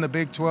building within the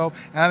Big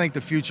 12, and I think the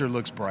future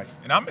looks bright.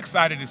 And I'm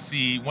excited to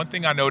see, one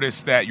thing I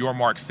noticed that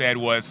Yormark said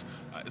was,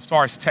 as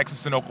far as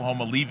Texas and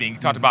Oklahoma leaving, he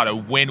talked about a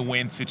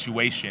win-win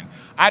situation.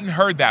 I hadn't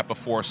heard that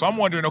before, so I'm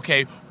wondering,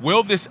 okay,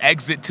 will this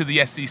exit to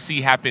the SEC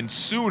happen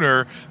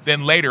sooner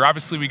than later?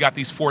 Obviously, we got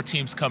these 4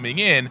 teams coming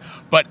in,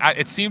 but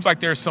it seems like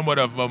there's somewhat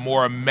of a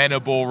more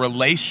amenable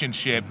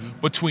relationship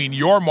between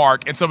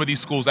Yormark and some of these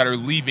schools that are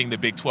leaving the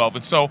Big 12.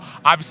 And so,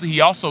 obviously,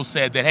 he also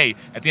said that, hey,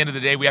 at the end of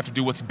the day, we have to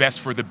do what's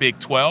best for the Big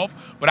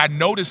 12. But I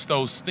noticed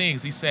those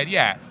things. He said,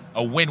 yeah,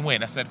 a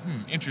win-win. I said,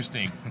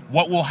 interesting.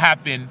 What will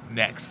happen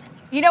next?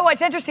 You know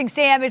what's interesting,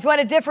 Sam, is what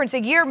a difference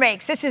a year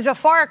makes. This is a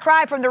far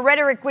cry from the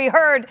rhetoric we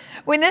heard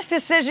when this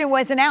decision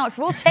was announced.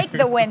 We'll take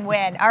the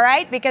win-win, all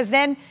right? Because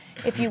then,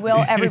 if you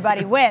will,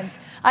 everybody wins.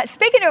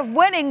 Speaking of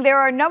winning, there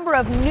are a number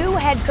of new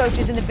head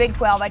coaches in the Big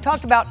 12. I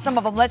talked about some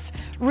of them. Let's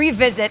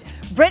revisit.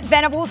 Brent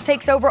Venables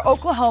takes over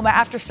Oklahoma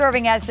after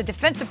serving as the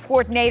defensive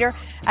coordinator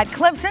at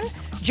Clemson.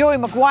 Joey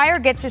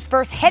McGuire gets his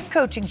first head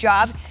coaching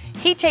job.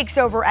 He takes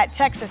over at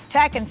Texas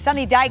Tech, and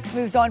Sonny Dykes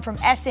moves on from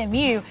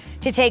SMU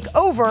to take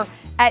over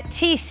at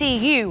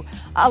TCU.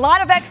 A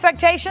lot of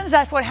expectations.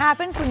 That's what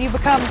happens when you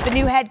become the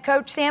new head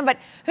coach, Sam. But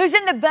who's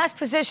in the best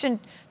position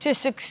to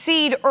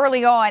succeed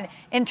early on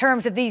in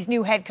terms of these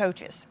new head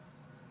coaches?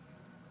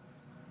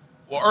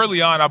 Well,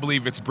 early on, I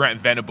believe it's Brent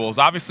Venables.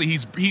 Obviously,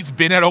 he's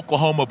been at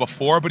Oklahoma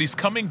before, but he's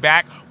coming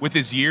back with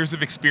his years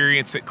of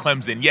experience at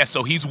Clemson. Yes,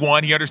 so he's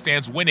won. He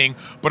understands winning,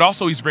 but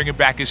also he's bringing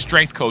back his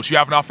strength coach. You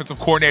have an offensive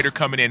coordinator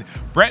coming in.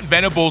 Brent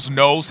Venables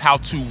knows how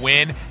to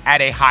win at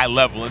a high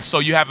level, and so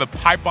you have a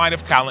pipeline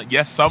of talent.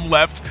 Yes, some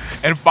left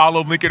and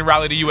followed Lincoln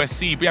Riley to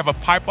USC, but you have a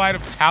pipeline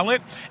of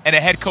talent and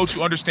a head coach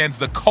who understands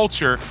the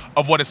culture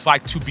of what it's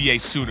like to be a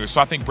Sooner.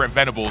 So I think Brent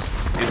Venables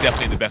is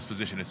definitely in the best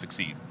position to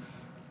succeed.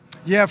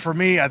 Yeah, for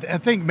me, I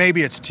think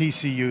maybe it's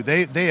TCU.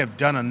 They have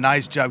done a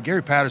nice job.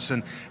 Gary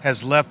Patterson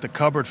has left the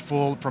cupboard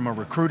full from a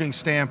recruiting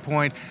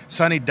standpoint.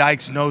 Sonny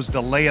Dykes knows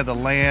the lay of the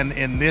land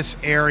in this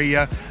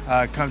area,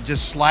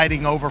 just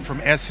sliding over from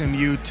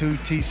SMU to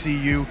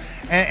TCU.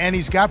 And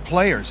he's got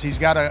players. He's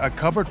got a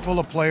cupboard full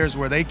of players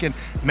where they can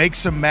make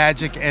some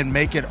magic and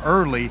make it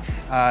early.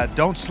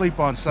 Don't sleep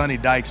on Sonny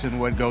Dykes and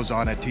what goes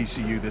on at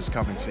TCU this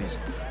coming season.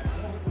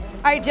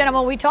 All right,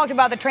 gentlemen, we talked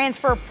about the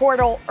transfer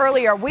portal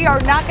earlier. We are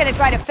not going to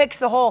try to fix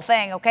the whole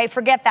thing, okay?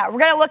 Forget that. We're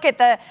going to look at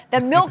the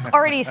milk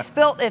already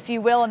spilt, if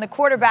you will, and the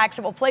quarterbacks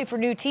that will play for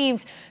new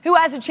teams. Who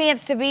has a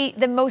chance to be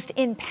the most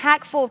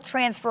impactful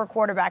transfer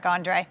quarterback,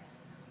 Andre?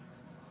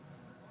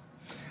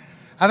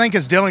 I think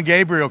it's Dillon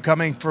Gabriel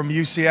coming from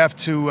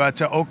UCF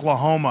to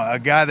Oklahoma, a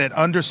guy that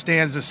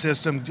understands the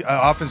system.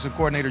 Offensive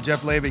coordinator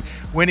Jeff Levy,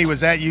 when he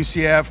was at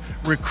UCF,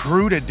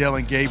 recruited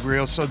Dillon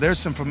Gabriel, so there's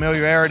some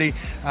familiarity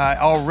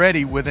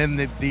already within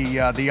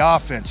the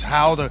offense,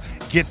 how to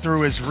get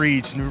through his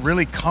reads, and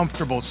really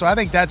comfortable. So I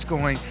think that's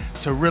going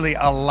to really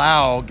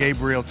allow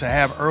Gabriel to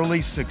have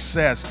early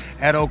success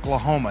at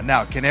Oklahoma.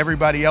 Now, can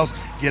everybody else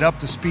get up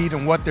to speed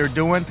in what they're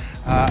doing?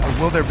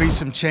 Will there be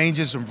some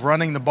changes of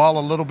running the ball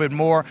a little bit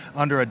more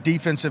under a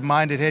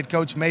defensive-minded head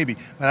coach? Maybe.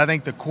 But I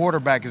think the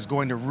quarterback is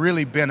going to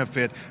really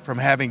benefit from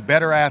having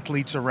better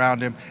athletes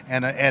around him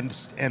and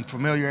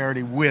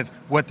familiarity with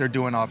what they're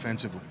doing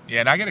offensively.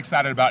 Yeah, and I get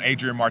excited about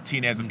Adrian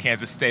Martinez of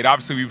Kansas State.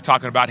 Obviously, we were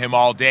talking about him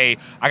all day.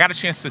 I got a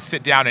chance to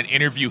sit down and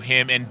interview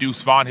him and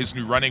Deuce Vaughn, his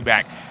new running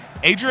back.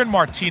 Adrian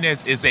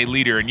Martinez is a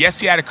leader, and yes,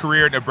 he had a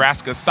career at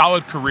Nebraska, a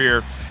solid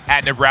career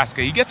at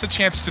Nebraska. He gets a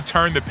chance to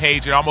turn the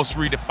page and almost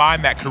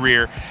redefine that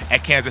career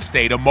at Kansas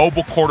State, a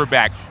mobile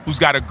quarterback who's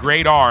got a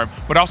great arm,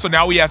 but also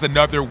now he has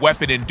another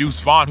weapon in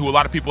Deuce Vaughn, who a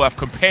lot of people have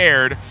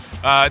compared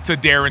to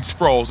Darren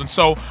Sproles. And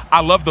so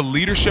I love the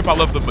leadership. I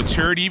love the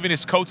maturity. Even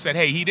his coach said,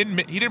 hey, he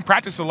didn't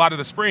practice a lot of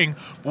the spring,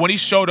 but when he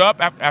showed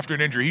up after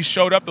an injury, he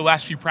showed up the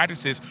last few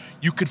practices,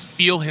 you could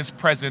feel his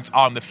presence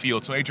on the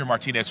field. So Adrian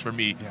Martinez, for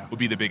me, would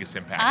be the biggest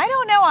impact. I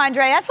don't know,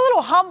 Andre. That's a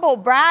little humble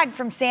brag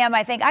from Sam,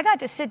 I think. I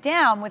got to sit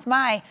down with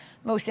my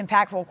most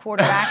impactful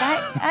quarterback.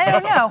 I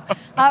don't know.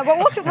 But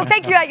we'll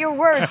take you at your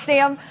word,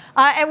 Sam.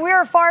 And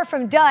we're far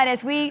from done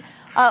as we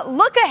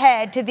look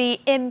ahead to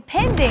the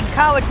impending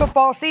college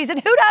football season.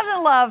 Who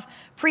doesn't love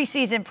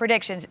preseason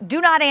predictions?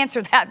 Do not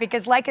answer that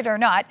because, like it or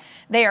not,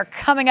 they are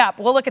coming up.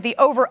 We'll look at the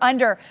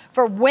over-under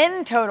for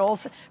win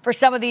totals for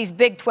some of these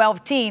Big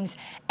 12 teams.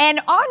 And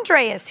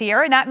Andre is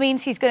here, and that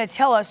means he's going to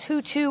tell us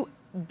who to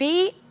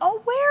be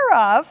aware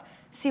of.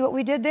 See what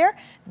we did there?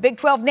 Big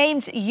 12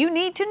 names you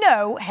need to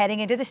know heading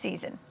into the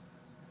season.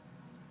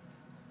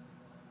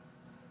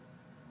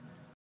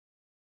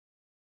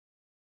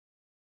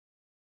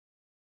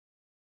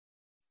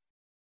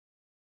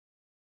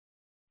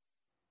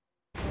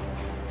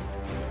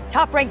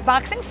 Top-ranked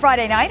boxing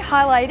Friday night,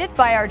 highlighted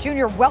by our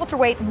junior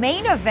welterweight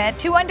main event.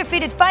 Two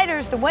undefeated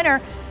fighters, the winner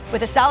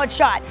with a solid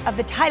shot of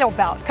the title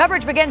bout.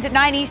 Coverage begins at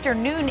 9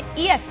 Eastern, noon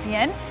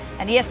ESPN,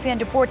 and ESPN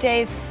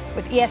Deportes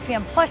with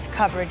ESPN Plus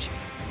coverage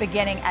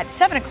beginning at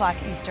 7 o'clock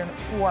Eastern,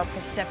 4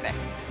 Pacific.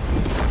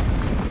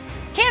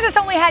 Kansas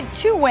only had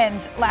 2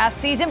 wins last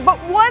season, but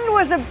one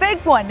was a big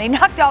one. They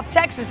knocked off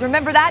Texas.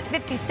 Remember that?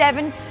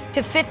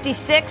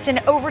 57-56 in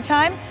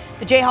overtime.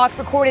 The Jayhawks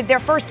recorded their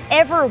first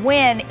ever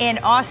win in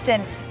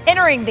Austin,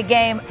 entering the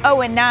game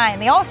 0-9.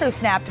 They also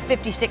snapped a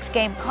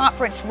 56-game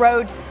conference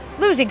road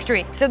losing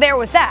streak. So there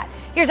was that.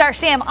 Here's our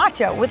Sam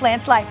Acho with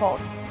Lance Leipold.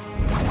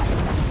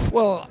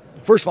 Well,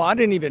 first of all, I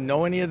didn't even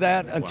know any of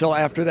that until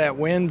after that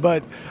win,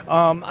 but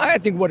I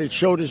think what it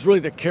showed is really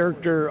the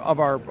character of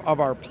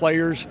our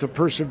players to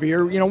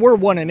persevere. You know, we're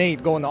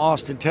 1-8 going to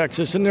Austin,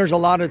 Texas, and there's a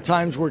lot of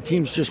times where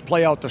teams just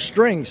play out the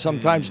string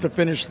sometimes to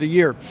finish the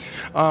year.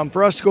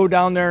 For us to go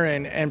down there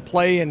and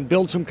play and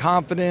build some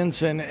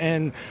confidence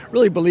and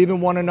really believe in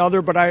one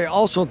another, but I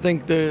also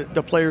think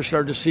the players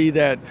started to see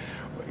that,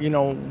 you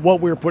know,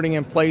 what we're putting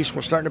in place,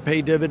 we're starting to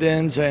pay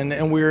dividends,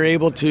 and we were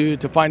able to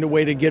find a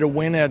way to get a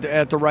win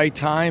at the right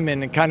time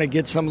and kind of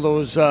get some of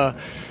those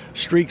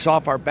streaks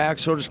off our back,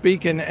 so to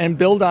speak, and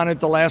build on it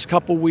the last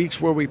couple weeks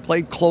where we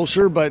played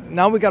closer, but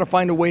now we got to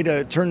find a way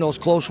to turn those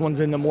close ones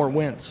into more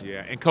wins.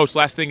 Yeah, and Coach,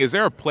 last thing, is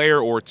there a player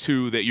or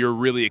two that you're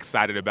really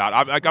excited about?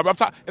 I'm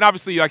and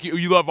obviously, like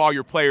you love all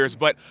your players,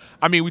 but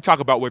I mean, we talk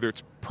about whether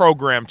it's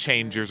program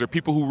changers or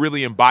people who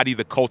really embody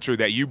the culture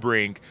that you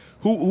bring.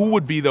 Who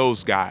would be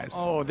those guys?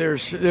 Oh,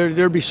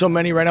 there'd be so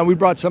many right now. We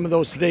brought some of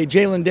those today.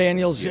 Jalen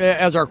Daniels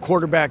as our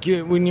quarterback.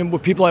 When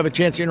people have a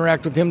chance to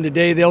interact with him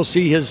today, they'll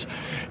see his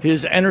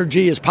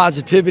energy, his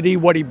positivity,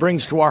 what he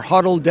brings to our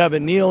huddle.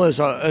 Devin Neal is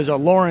a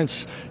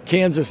Lawrence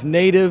Kansas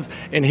native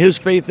and his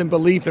faith and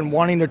belief in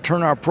wanting to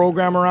turn our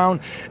program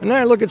around. And then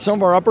I look at some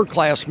of our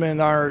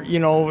upperclassmen, our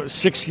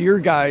 6-year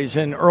guys,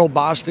 and Earl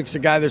Bostic's a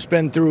guy that's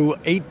been through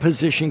 8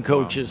 position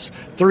coaches,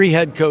 3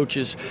 head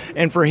coaches,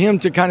 and for him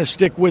to kind of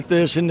stick with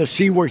this and to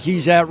see where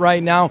he's at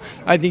right now,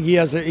 I think he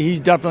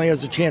definitely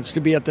has a chance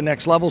to be at the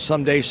next level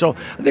someday. So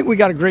I think we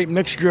got a great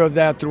mixture of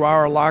that through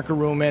our locker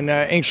room, and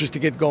anxious to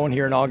get going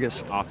here in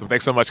August. Awesome.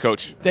 Thanks so much,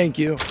 Coach. Thank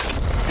you.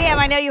 Sam,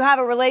 I know you have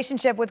a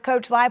relationship with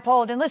Coach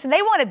Leipold, and listen,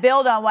 they want to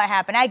build on what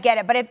happened. I get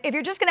it, but if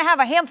you're just going to have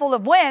a handful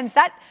of wins,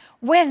 that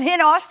win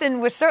in Austin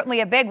was certainly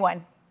a big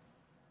one.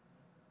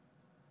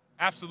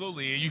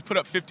 Absolutely. You put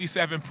up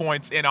 57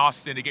 points in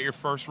Austin to get your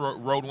first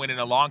road win in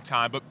a long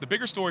time. But the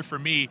bigger story for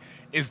me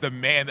is the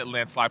man that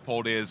Lance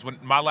Leipold is. When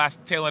my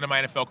last tail end of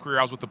my NFL career,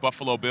 I was with the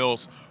Buffalo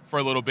Bills for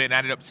a little bit, and I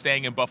ended up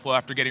staying in Buffalo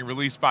after getting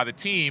released by the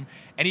team.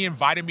 And he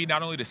invited me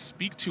not only to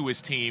speak to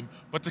his team,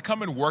 but to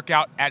come and work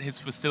out at his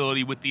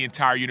facility with the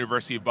entire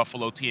University of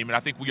Buffalo team. And I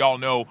think we all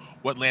know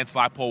what Lance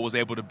Leipold was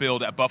able to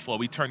build at Buffalo.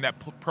 We turned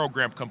that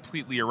program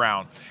completely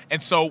around.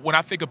 And so when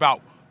I think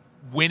about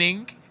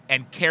winning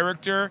and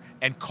character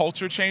and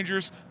culture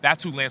changers,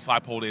 that's who Lance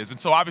Leipold is.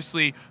 And so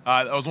obviously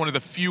that was one of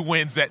the few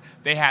wins that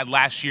they had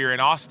last year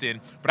in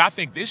Austin. But I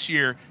think this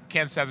year,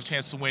 Kansas has a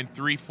chance to win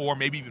 3, 4,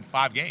 maybe even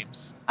 5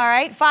 games. All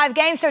right, 5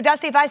 games. So,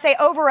 Dusty, if I say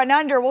over and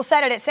under, we'll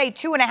set it at, say,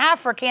 2.5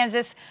 for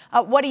Kansas.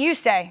 What do you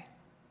say?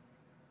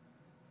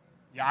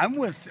 Yeah, I'm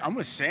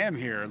with Sam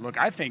here. Look,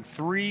 I think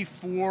 3,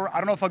 4, I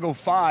don't know if I'll go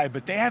 5,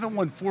 but they haven't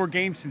won 4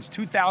 games since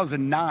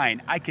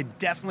 2009. I could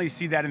definitely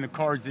see that in the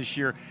cards this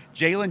year.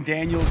 Jalen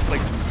Daniels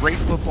played some great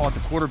football at the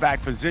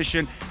quarterback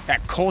position.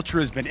 That culture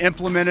has been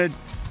implemented.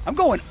 I'm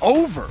going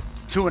over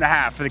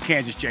 2.5 for the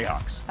Kansas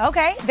Jayhawks.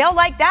 Okay, they'll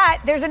like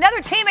that. There's another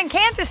team in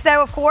Kansas,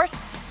 though, of course,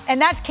 and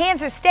that's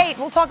Kansas State.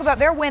 We'll talk about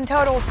their win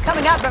totals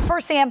coming up. But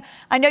first, Sam,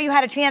 I know you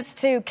had a chance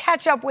to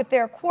catch up with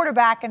their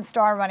quarterback and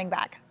star running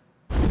back.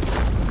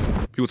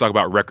 People talk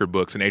about record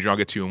books, and Adrian, I'll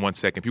get to you in one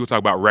second. People talk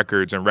about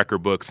records and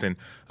record books, and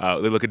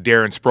they look at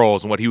Darren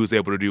Sproles and what he was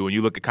able to do, and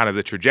you look at kind of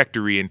the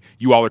trajectory, and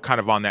you all are kind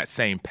of on that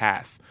same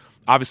path.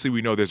 Obviously,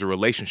 we know there's a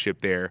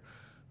relationship there,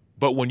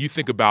 but when you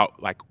think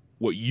about like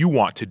what you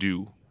want to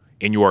do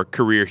in your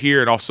career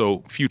here and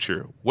also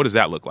future, what does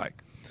that look like?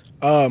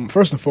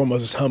 First and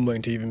foremost, it's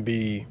humbling to even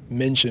be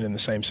mentioned in the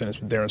same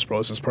sentence with Darren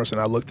Sproles, this person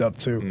I looked up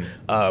to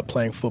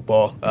playing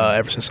football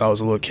ever since I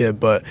was a little kid.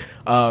 But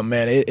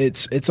man,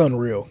 it's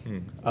unreal.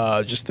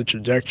 Just the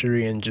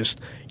trajectory, and just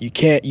you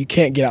can't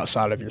get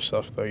outside of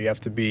yourself though. You have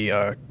to be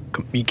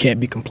you can't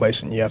be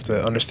complacent. You have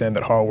to understand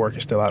that hard work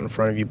is still out in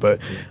front of you.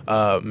 But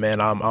man,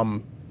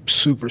 I'm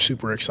super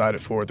excited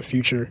for the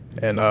future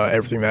and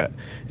everything that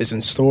is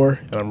in store,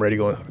 and I'm ready to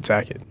go and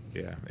attack it.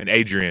 Yeah, and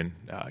Adrian,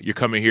 you're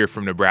coming here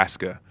from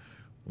Nebraska.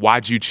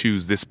 Why'd you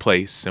choose this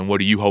place, and what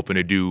are you hoping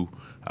to do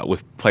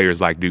with players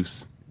like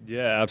Deuce?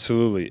 Yeah,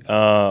 absolutely.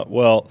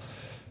 Well,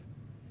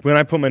 when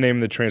I put my name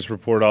in the transfer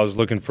portal, I was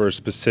looking for a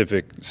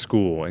specific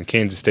school, and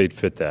Kansas State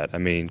fit that. I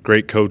mean,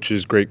 great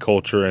coaches, great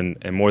culture, and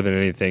more than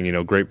anything,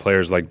 great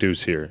players like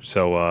Deuce here.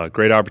 So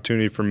great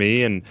opportunity for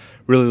me, and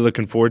really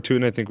looking forward to it,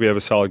 and I think we have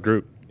a solid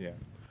group. Yeah.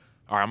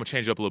 All right, I'm going to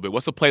change it up a little bit.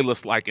 What's the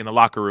playlist like in the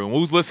locker room?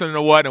 Who's listening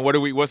to what, and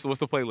what's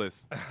the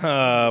playlist?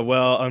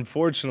 Well,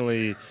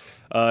 unfortunately –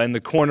 in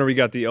the corner, we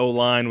got the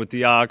O-line with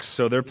the Ox,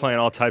 so they're playing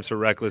all types of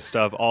reckless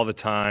stuff all the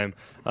time,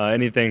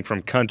 anything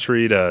from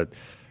country to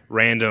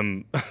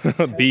random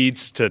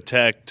beats to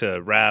tech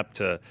to rap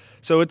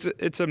so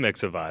it's a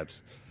mix of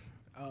vibes.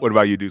 What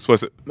about you, Deuce?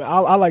 What's it?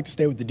 I like to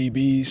stay with the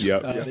DBs.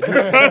 Yep.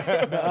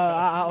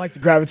 I like to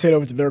gravitate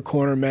over to their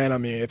corner, man. I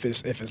mean, if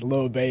it's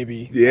Lil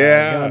Baby,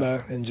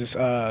 Gunna, and just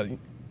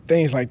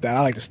things like that,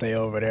 I like to stay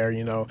over there.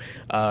 The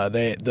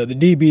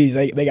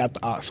DBs, they got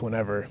the Ox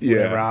whenever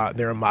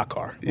they're in my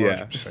car.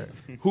 100%.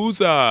 Yeah.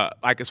 Who's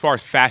like as far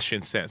as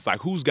fashion sense, like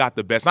who's got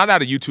the best? Not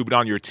out of YouTube, but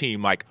on your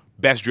team, like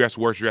best dressed,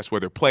 worst dressed,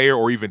 whether player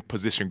or even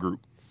position group.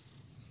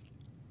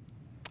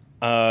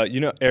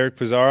 Eric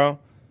Pizarro.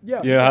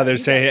 Yeah. How they're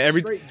saying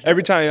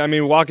every time. I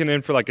mean, walking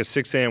in for like a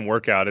 6 a.m.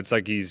 workout, it's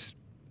like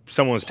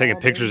someone's taking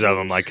pictures of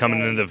him, like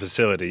coming into the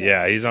facility.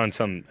 Yeah, he's on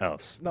something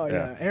else.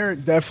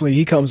 Eric definitely.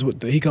 He comes with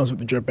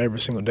the drip every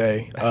single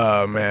day.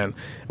 Man,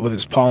 with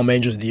his Palm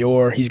Angels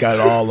Dior, he's got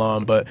it all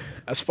on. But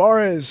as far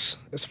as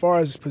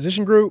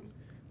position group,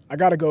 I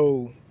got to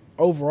go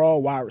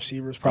overall wide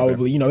receivers.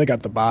 Probably, they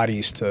got the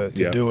bodies to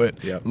do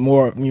it. Yep.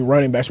 More,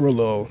 running backs, we're a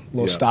little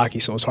stocky,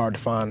 so it's hard to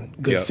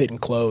find good fitting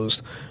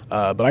clothes.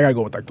 But I got to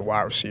go with like the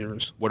wide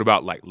receivers. What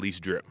about like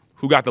least drip?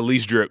 Who got the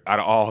least drip out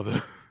of all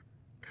the?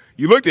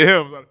 You looked at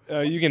him.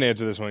 You can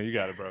answer this one. You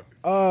got it,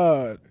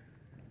 bro.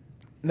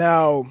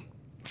 Now,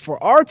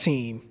 for our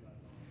team,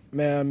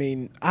 man, I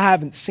mean, I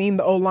haven't seen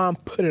the O-line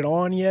put it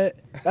on yet.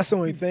 That's the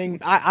only thing.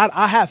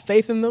 I have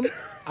faith in them.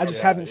 I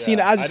just haven't seen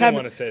it. I didn't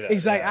want to say that.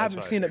 Exactly. I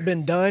haven't seen it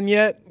been done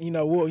yet. I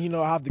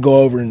have to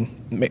go over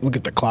and look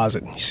at the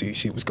closet and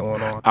see what's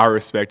going on. I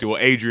respect it. Well,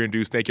 Adrian,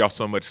 Deuce, thank y'all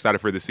so much. Excited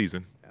for the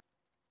season.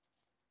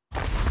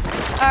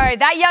 All right,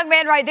 that young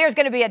man right there is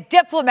going to be a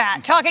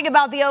diplomat talking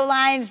about the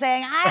O-line,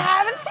 saying, I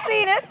haven't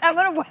seen it. I'm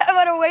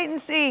gonna wait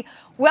and see.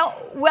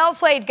 Well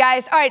played,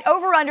 guys. All right,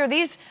 over-under.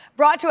 These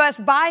brought to us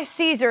by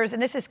Caesars,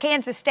 and this is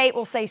Kansas State.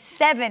 We'll say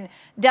 7.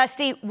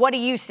 Dusty, what do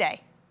you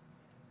say?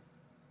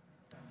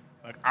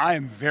 Look, I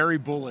am very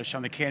bullish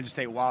on the Kansas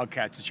State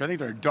Wildcats this year. I think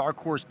they're a dark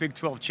horse Big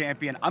 12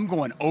 champion. I'm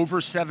going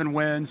over 7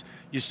 wins.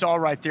 You saw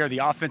right there the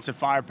offensive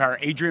firepower.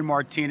 Adrian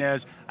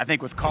Martinez, I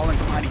think with Colin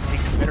Klein, he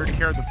takes better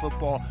care of the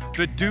football.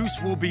 The deuce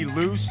will be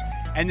loose.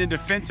 And then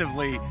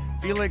defensively,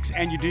 Felix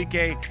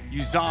Anudike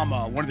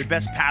Uzama, one of the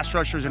best pass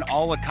rushers in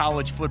all of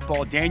college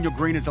football. Daniel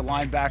Green is a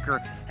linebacker.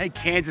 I think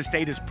Kansas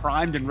State is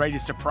primed and ready to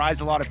surprise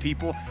a lot of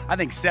people. I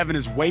think 7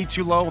 is way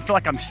too low. I feel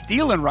like I'm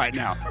stealing right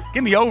now.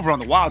 Give me over on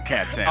the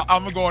Wildcats, Sam.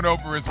 I'm going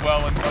over as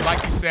well. And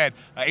like you said,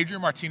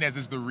 Adrian Martinez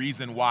is the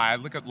reason why. I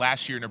look at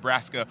last year,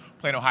 Nebraska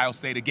playing Ohio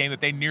State, a game that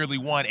they nearly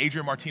won.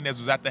 Adrian Martinez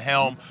was at the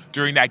helm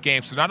during that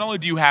game. So not only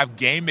do you have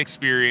game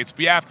experience,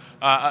 but you have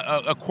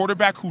a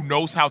quarterback who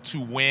knows how to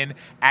win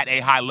at a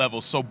high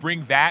level. So bring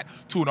that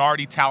to an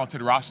already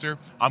talented roster.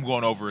 I'm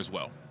going over as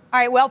well. All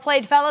right, well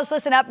played, fellas.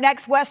 Listen, up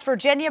next, West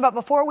Virginia. But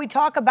before we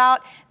talk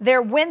about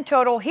their win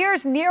total,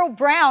 here's Neil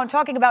Brown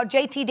talking about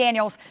JT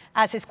Daniels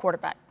as his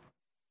quarterback.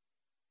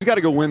 He's got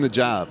to go win the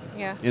job.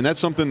 Yeah. And that's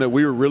something that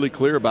we were really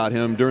clear about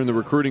him during the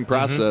recruiting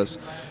process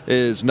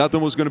is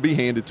nothing was going to be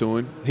handed to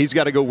him. He's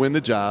got to go win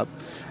the job.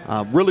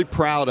 Really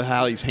proud of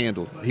how he's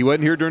handled. He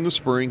wasn't here during the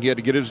spring. He had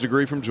to get his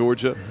degree from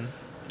Georgia.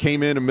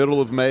 Came in the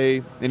middle of May,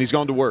 and he's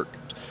gone to work.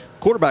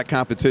 Quarterback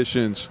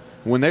competitions,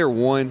 when they're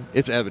won,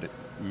 it's evident.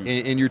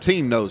 And your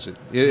team knows it.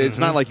 It's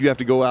not like you have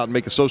to go out and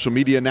make a social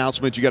media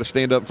announcement. You got to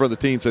stand up in front of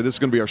the team and say, this is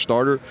going to be our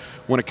starter.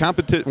 When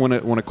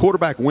a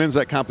quarterback wins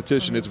that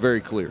competition, it's very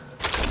clear.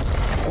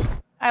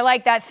 I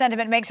like that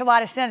sentiment. Makes a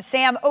lot of sense.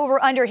 Sam,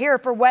 over under here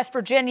for West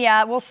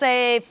Virginia, we'll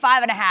say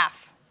 5.5.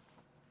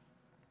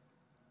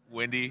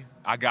 Wendy,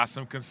 I got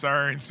some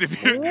concerns.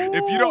 If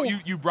you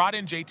don't, you brought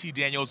in JT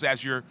Daniels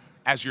as your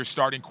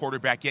starting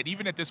quarterback, yet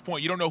even at this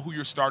point, you don't know who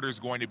your starter is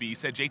going to be. He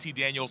said JT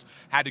Daniels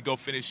had to go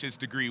finish his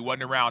degree,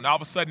 wasn't around. Now, all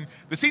of a sudden,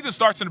 the season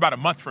starts in about a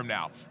month from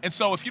now. And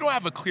so if you don't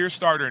have a clear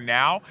starter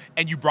now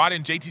and you brought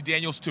in JT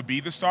Daniels to be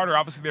the starter,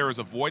 obviously there is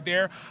a void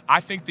there. I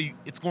think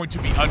it's going to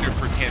be under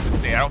for Kansas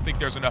State. I don't think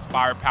there's enough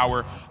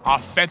firepower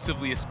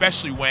offensively,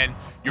 especially when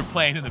you're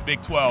playing in the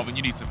Big 12 and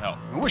you need some help.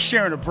 We're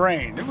sharing a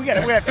brain. We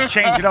have to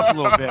change it up a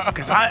little bit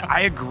because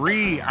I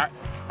agree.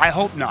 I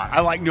hope not.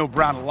 I like Neil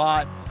Brown a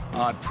lot.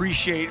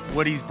 Appreciate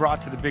what he's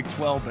brought to the Big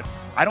 12, but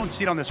I don't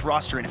see it on this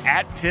roster. And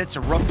at Pitt's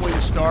a rough way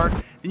to start.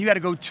 Then you got to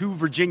go to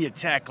Virginia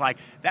Tech. Like,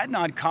 that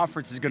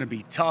non-conference is going to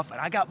be tough.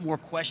 And I got more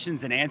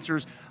questions than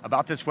answers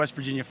about this West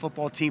Virginia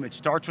football team. It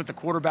starts with the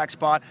quarterback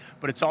spot,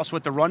 but it's also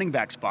at the running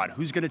back spot.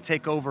 Who's going to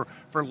take over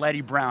for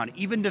Letty Brown?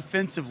 Even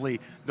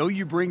defensively, though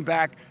you bring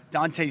back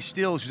Dante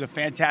Stills, who's a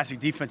fantastic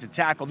defensive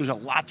tackle, there's a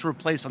lot to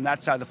replace on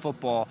that side of the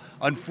football.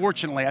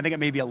 Unfortunately, I think it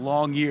may be a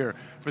long year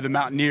for the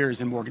Mountaineers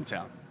in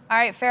Morgantown. All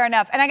right, fair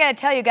enough. And I got to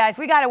tell you guys,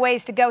 we got a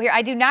ways to go here.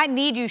 I do not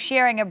need you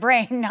sharing a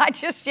brain, not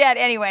just yet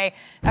anyway.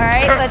 All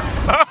right,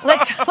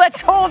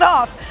 let's hold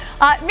off.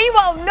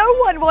 Meanwhile, no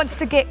one wants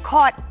to get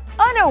caught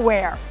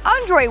unaware.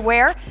 Andre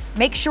Ware,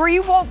 make sure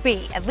you won't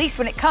be, at least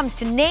when it comes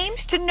to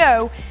names to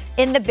know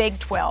in the Big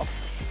 12.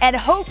 And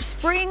hope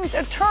springs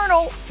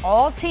eternal.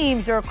 All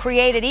teams are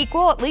created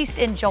equal, at least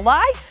in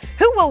July.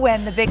 Who will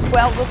win the Big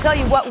 12? We'll tell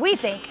you what we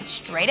think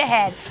straight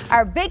ahead.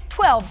 Our Big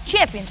 12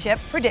 championship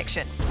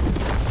prediction.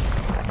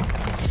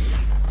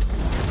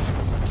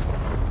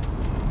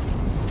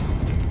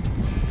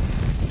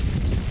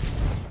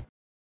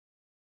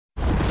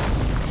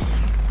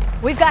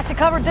 We've got you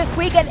covered this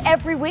week and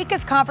every week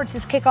as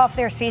conferences kick off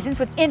their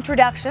seasons with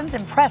introductions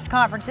and press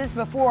conferences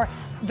before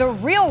the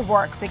real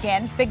work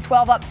begins. Big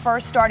 12 up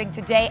first, starting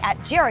today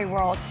at Jerry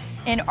World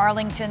in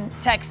Arlington,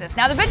 Texas.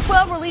 Now, the Big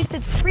 12 released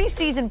its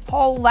preseason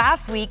poll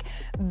last week.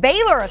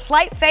 Baylor, a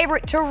slight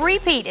favorite to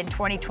repeat in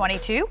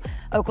 2022.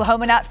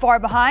 Oklahoma not far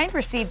behind,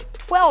 received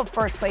 12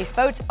 first-place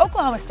votes.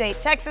 Oklahoma State,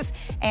 Texas,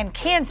 and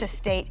Kansas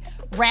State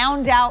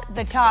round out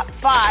the top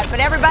 5. But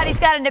everybody's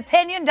got an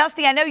opinion.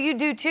 Dusty, I know you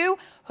do too.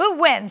 Who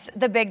wins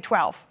the Big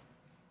 12?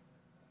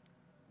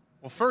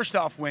 Well, first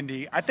off,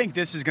 Wendy, I think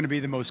this is going to be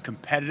the most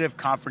competitive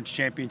conference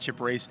championship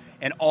race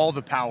in all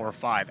the Power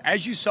 5.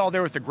 As you saw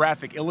there with the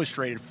graphic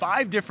illustrated,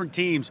 5 different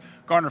teams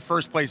garner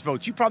first-place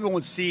votes. You probably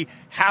won't see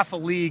half a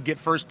league get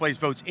first-place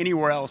votes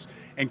anywhere else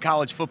in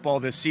college football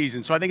this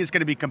season. So I think it's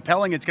going to be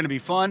compelling. It's going to be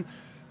fun.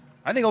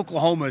 I think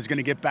Oklahoma is going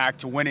to get back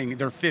to winning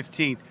their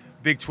 15th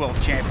Big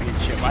 12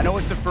 championship. I know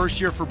it's the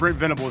first year for Brent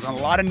Venables on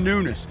a lot of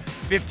newness.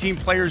 15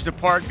 players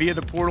depart via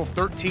the portal,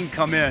 13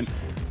 come in.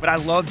 But I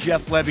love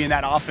Jeff Lebby and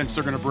that offense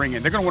they're going to bring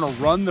in. They're going to want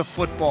to run the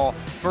football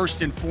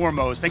first and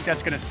foremost. I think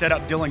that's going to set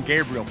up Dillon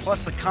Gabriel,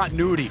 plus the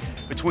continuity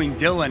between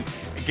Dillon,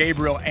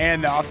 Gabriel,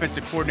 and the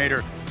offensive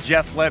coordinator,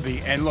 Jeff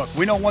Lebby. And look,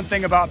 we know one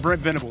thing about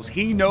Brent Venables.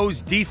 He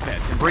knows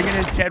defense. And bringing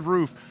in Ted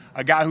Roof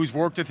a guy who's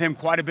worked with him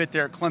quite a bit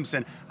there at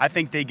Clemson. I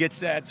think they get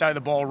that side of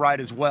the ball right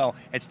as well.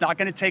 It's not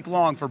going to take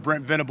long for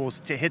Brent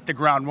Venables to hit the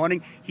ground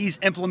running. He's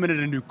implemented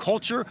a new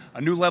culture,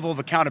 a new level of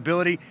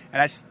accountability,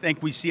 and I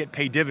think we see it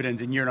pay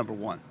dividends in year number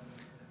 1.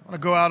 I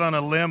want to go out on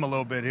a limb a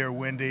little bit here,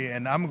 Wendy,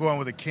 and I'm going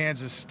with the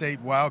Kansas State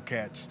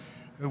Wildcats.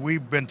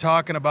 We've been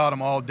talking about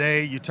them all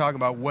day. You talk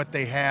about what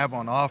they have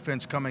on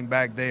offense coming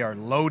back. They are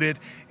loaded.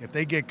 If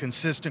they get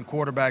consistent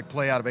quarterback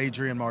play out of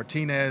Adrian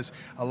Martinez,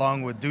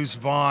 along with Deuce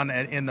Vaughn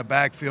in the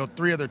backfield,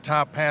 3 of their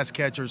top pass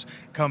catchers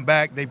come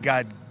back. They've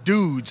got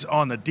dudes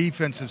on the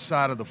defensive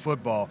side of the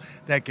football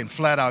that can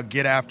flat out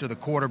get after the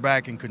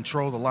quarterback and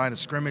control the line of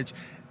scrimmage.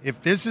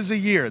 If this is a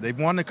year, they've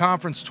won the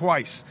conference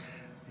twice.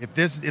 If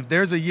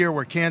there's a year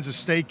where Kansas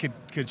State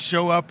could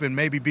show up and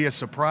maybe be a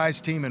surprise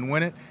team and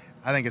win it,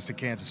 I think it's the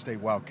Kansas State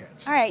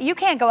Wildcats. All right, you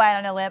can't go out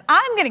on a limb.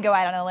 I'm going to go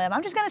out on a limb.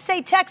 I'm just going to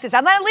say Texas.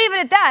 I'm going to leave it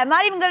at that. I'm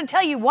not even going to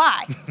tell you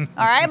why. All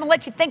right, I'm going to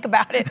let you think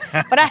about it.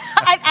 But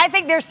I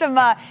think there's some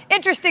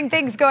interesting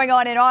things going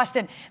on in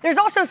Austin. There's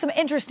also some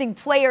interesting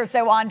players,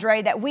 though,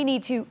 Andre, that we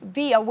need to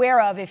be aware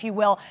of, if you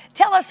will.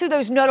 Tell us who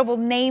those notable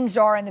names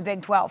are in the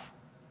Big 12.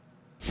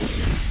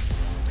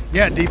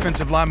 Yeah,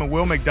 defensive lineman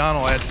Will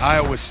McDonald at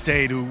Iowa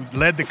State, who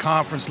led the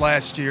conference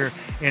last year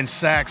in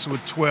sacks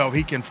with 12.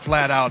 He can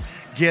flat out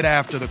get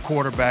after the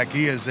quarterback.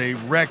 He is a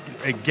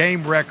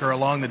game wrecker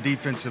along the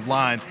defensive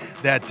line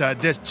that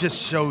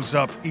just shows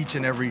up each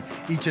and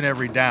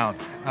every down.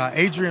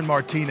 Adrian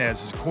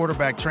Martinez is a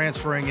quarterback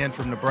transferring in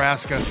from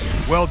Nebraska,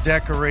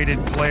 well-decorated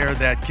player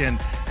that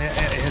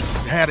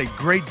has had a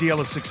great deal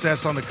of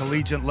success on the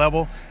collegiate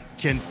level,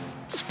 can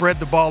spread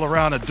the ball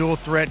around, a dual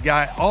threat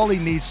guy. All he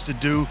needs to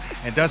do,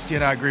 and Dusty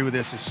and I agree with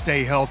this, is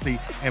stay healthy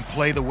and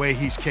play the way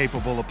he's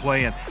capable of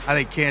playing. I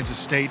think Kansas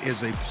State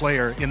is a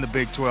player in the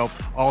Big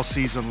 12 all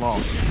season long.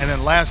 And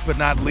then last but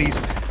not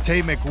least,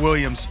 Tay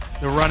McWilliams,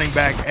 the running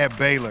back at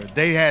Baylor.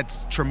 They had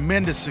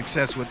tremendous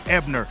success with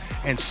Ebner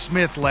and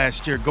Smith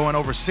last year, going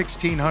over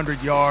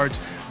 1,600 yards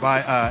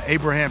by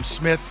Abraham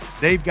Smith.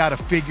 They've got to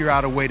figure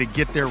out a way to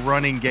get their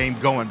running game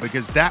going,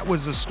 because that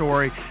was the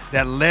story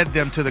that led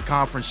them to the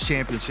conference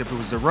championship. It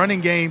was the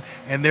running game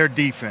and their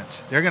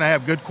defense. They're going to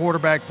have good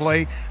quarterback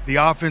play. The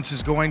offense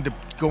is going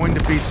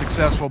to be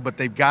successful, but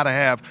they've got to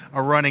have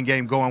a running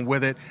game going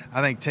with it.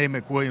 I think Tay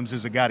McWilliams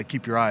is a guy to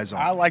keep your eyes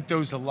on. I like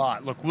those a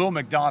lot. Look, Will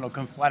McDonald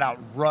can flat out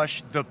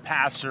rush the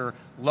passer.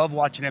 Love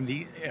watching him,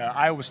 the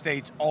Iowa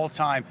State's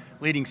all-time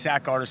leading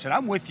sack artist. And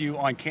I'm with you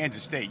on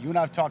Kansas State. You and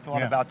I have talked a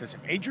lot about this.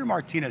 If Adrian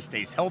Martinez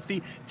stays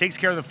healthy, takes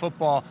care of the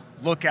football,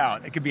 look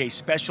out. It could be a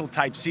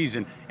special-type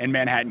season in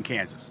Manhattan,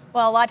 Kansas.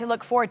 Well, a lot to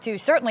look forward to,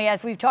 certainly,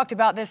 as we've talked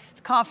about this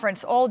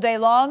conference all day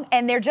long.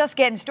 And they're just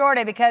getting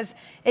started, because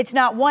it's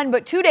not 1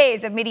 but 2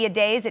 days of media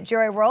days at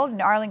Jerry World in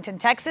Arlington,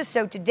 Texas.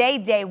 So today,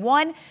 day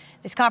 1.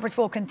 This conference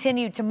will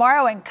continue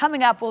tomorrow, and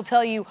coming up, we'll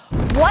tell you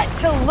what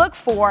to look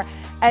for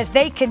as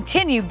they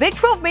continue. Big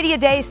 12 Media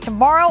Days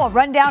tomorrow, a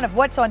rundown of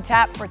what's on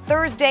tap for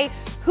Thursday,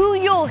 who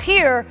you'll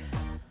hear,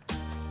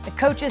 the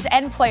coaches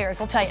and players.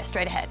 We'll tell you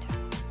straight ahead.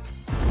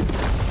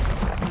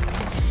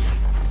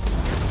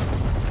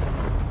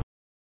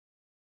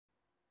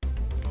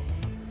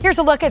 Here's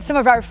a look at some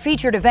of our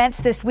featured events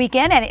this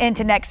weekend and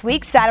into next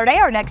week. Saturday,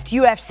 our next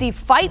UFC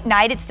Fight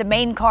Night. It's the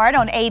main card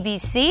on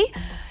ABC.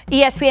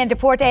 ESPN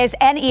Deportes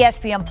and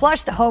ESPN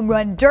Plus, the Home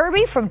Run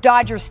Derby from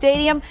Dodger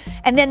Stadium.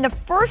 And then the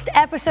first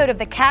episode of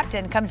The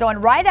Captain comes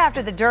on right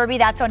after the Derby.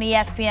 That's on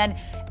ESPN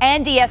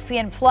and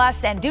ESPN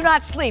Plus. And do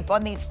not sleep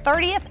on the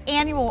 30th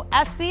annual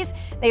ESPYs.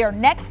 They are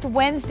next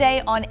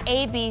Wednesday on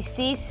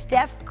ABC.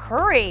 Steph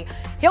Curry,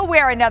 he'll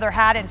wear another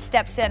hat and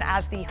steps in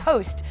as the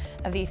host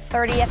of the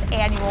 30th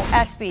annual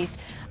ESPYs.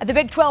 The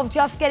Big 12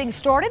 just getting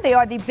started. They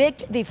are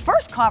the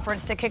first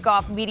conference to kick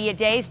off Media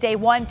Days. Day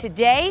 1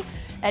 today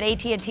at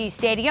AT&T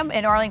Stadium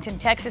in Arlington,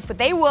 Texas, but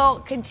they will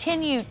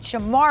continue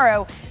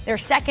tomorrow, their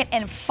second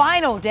and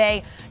final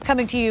day,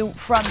 coming to you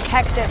from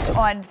Texas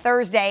on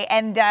Thursday.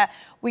 And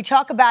we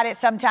talk about it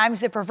sometimes,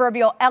 the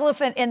proverbial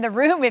elephant in the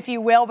room, if you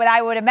will, but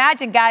I would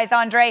imagine, guys,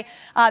 Andre,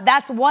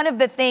 that's one of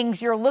the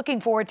things you're looking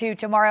forward to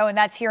tomorrow, and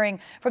that's hearing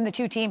from the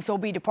 2 teams who will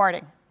be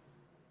departing.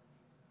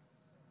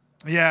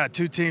 Yeah,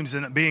 2 teams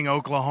being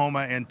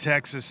Oklahoma and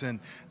Texas, and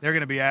they're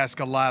going to be asked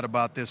a lot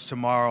about this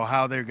tomorrow,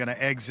 how they're going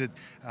to exit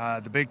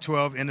the Big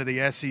 12 into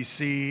the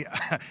SEC.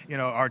 You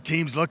know, our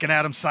team's looking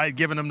at them,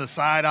 giving them the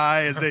side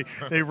eye as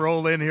they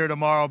roll in here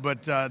tomorrow.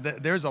 But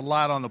there's a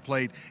lot on the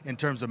plate in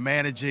terms of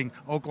managing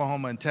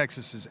Oklahoma and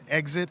Texas's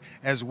exit,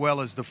 as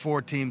well as the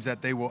 4 teams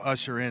that they will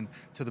usher in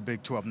to the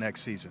Big 12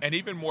 next season. And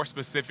even more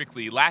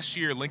specifically, last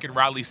year Lincoln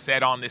Riley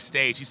said on this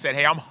stage, he said,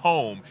 hey, I'm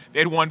home.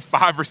 They'd won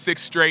 5 or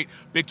 6 straight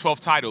Big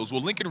 12 titles.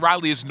 Venables. Well, Lincoln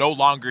Riley is no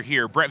longer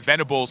here. Brent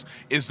Venables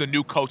is the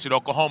new coach at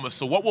Oklahoma.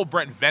 So what will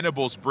Brent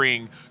Venables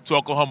bring to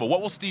Oklahoma?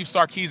 What will Steve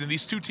Sarkisian,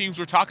 these two teams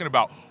we're talking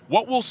about,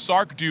 what will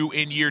Sark do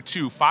in year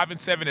 2?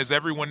 5-7, as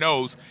everyone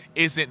knows,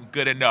 isn't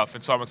good enough.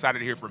 And so I'm excited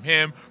to hear from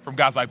him, from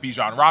guys like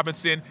Bijan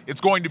Robinson.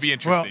 It's going to be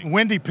interesting. Well,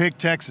 Wendy picked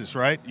Texas,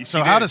 right?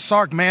 So how does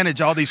Sark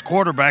manage all these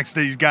quarterbacks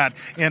that he's got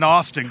in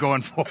Austin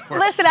going forward?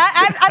 Listen,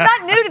 I'm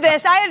not new to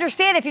this. I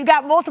understand if you've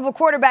got multiple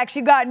quarterbacks,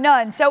 you've got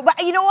none. So, but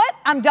you know what?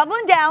 I'm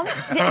doubling down.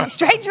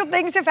 Stranger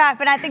things have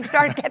happened. I think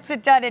Sark gets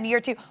it done in year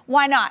 2.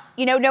 Why not?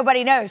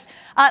 Nobody knows.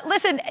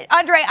 Listen,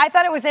 Andre, I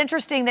thought it was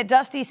interesting that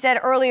Dusty said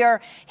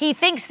earlier he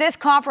thinks this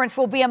conference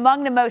will be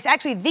among the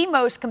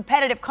most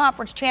competitive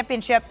conference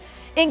championship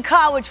in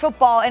college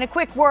football. In a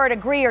quick word,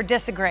 agree or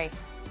disagree?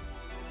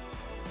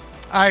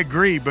 I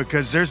agree,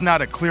 because there's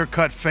not a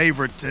clear-cut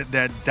favorite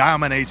that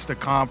dominates the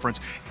conference.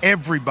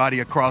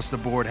 Everybody across the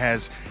board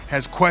has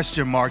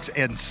question marks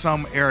in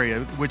some area,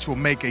 which will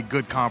make a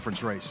good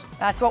conference race.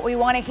 That's what we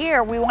want to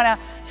hear. We want to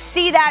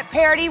see that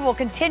parity. We'll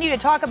continue to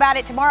talk about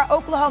it tomorrow.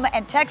 Oklahoma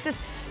and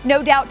Texas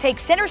no doubt take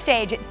center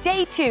stage at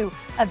day 2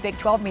 of Big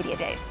 12 Media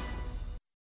Days.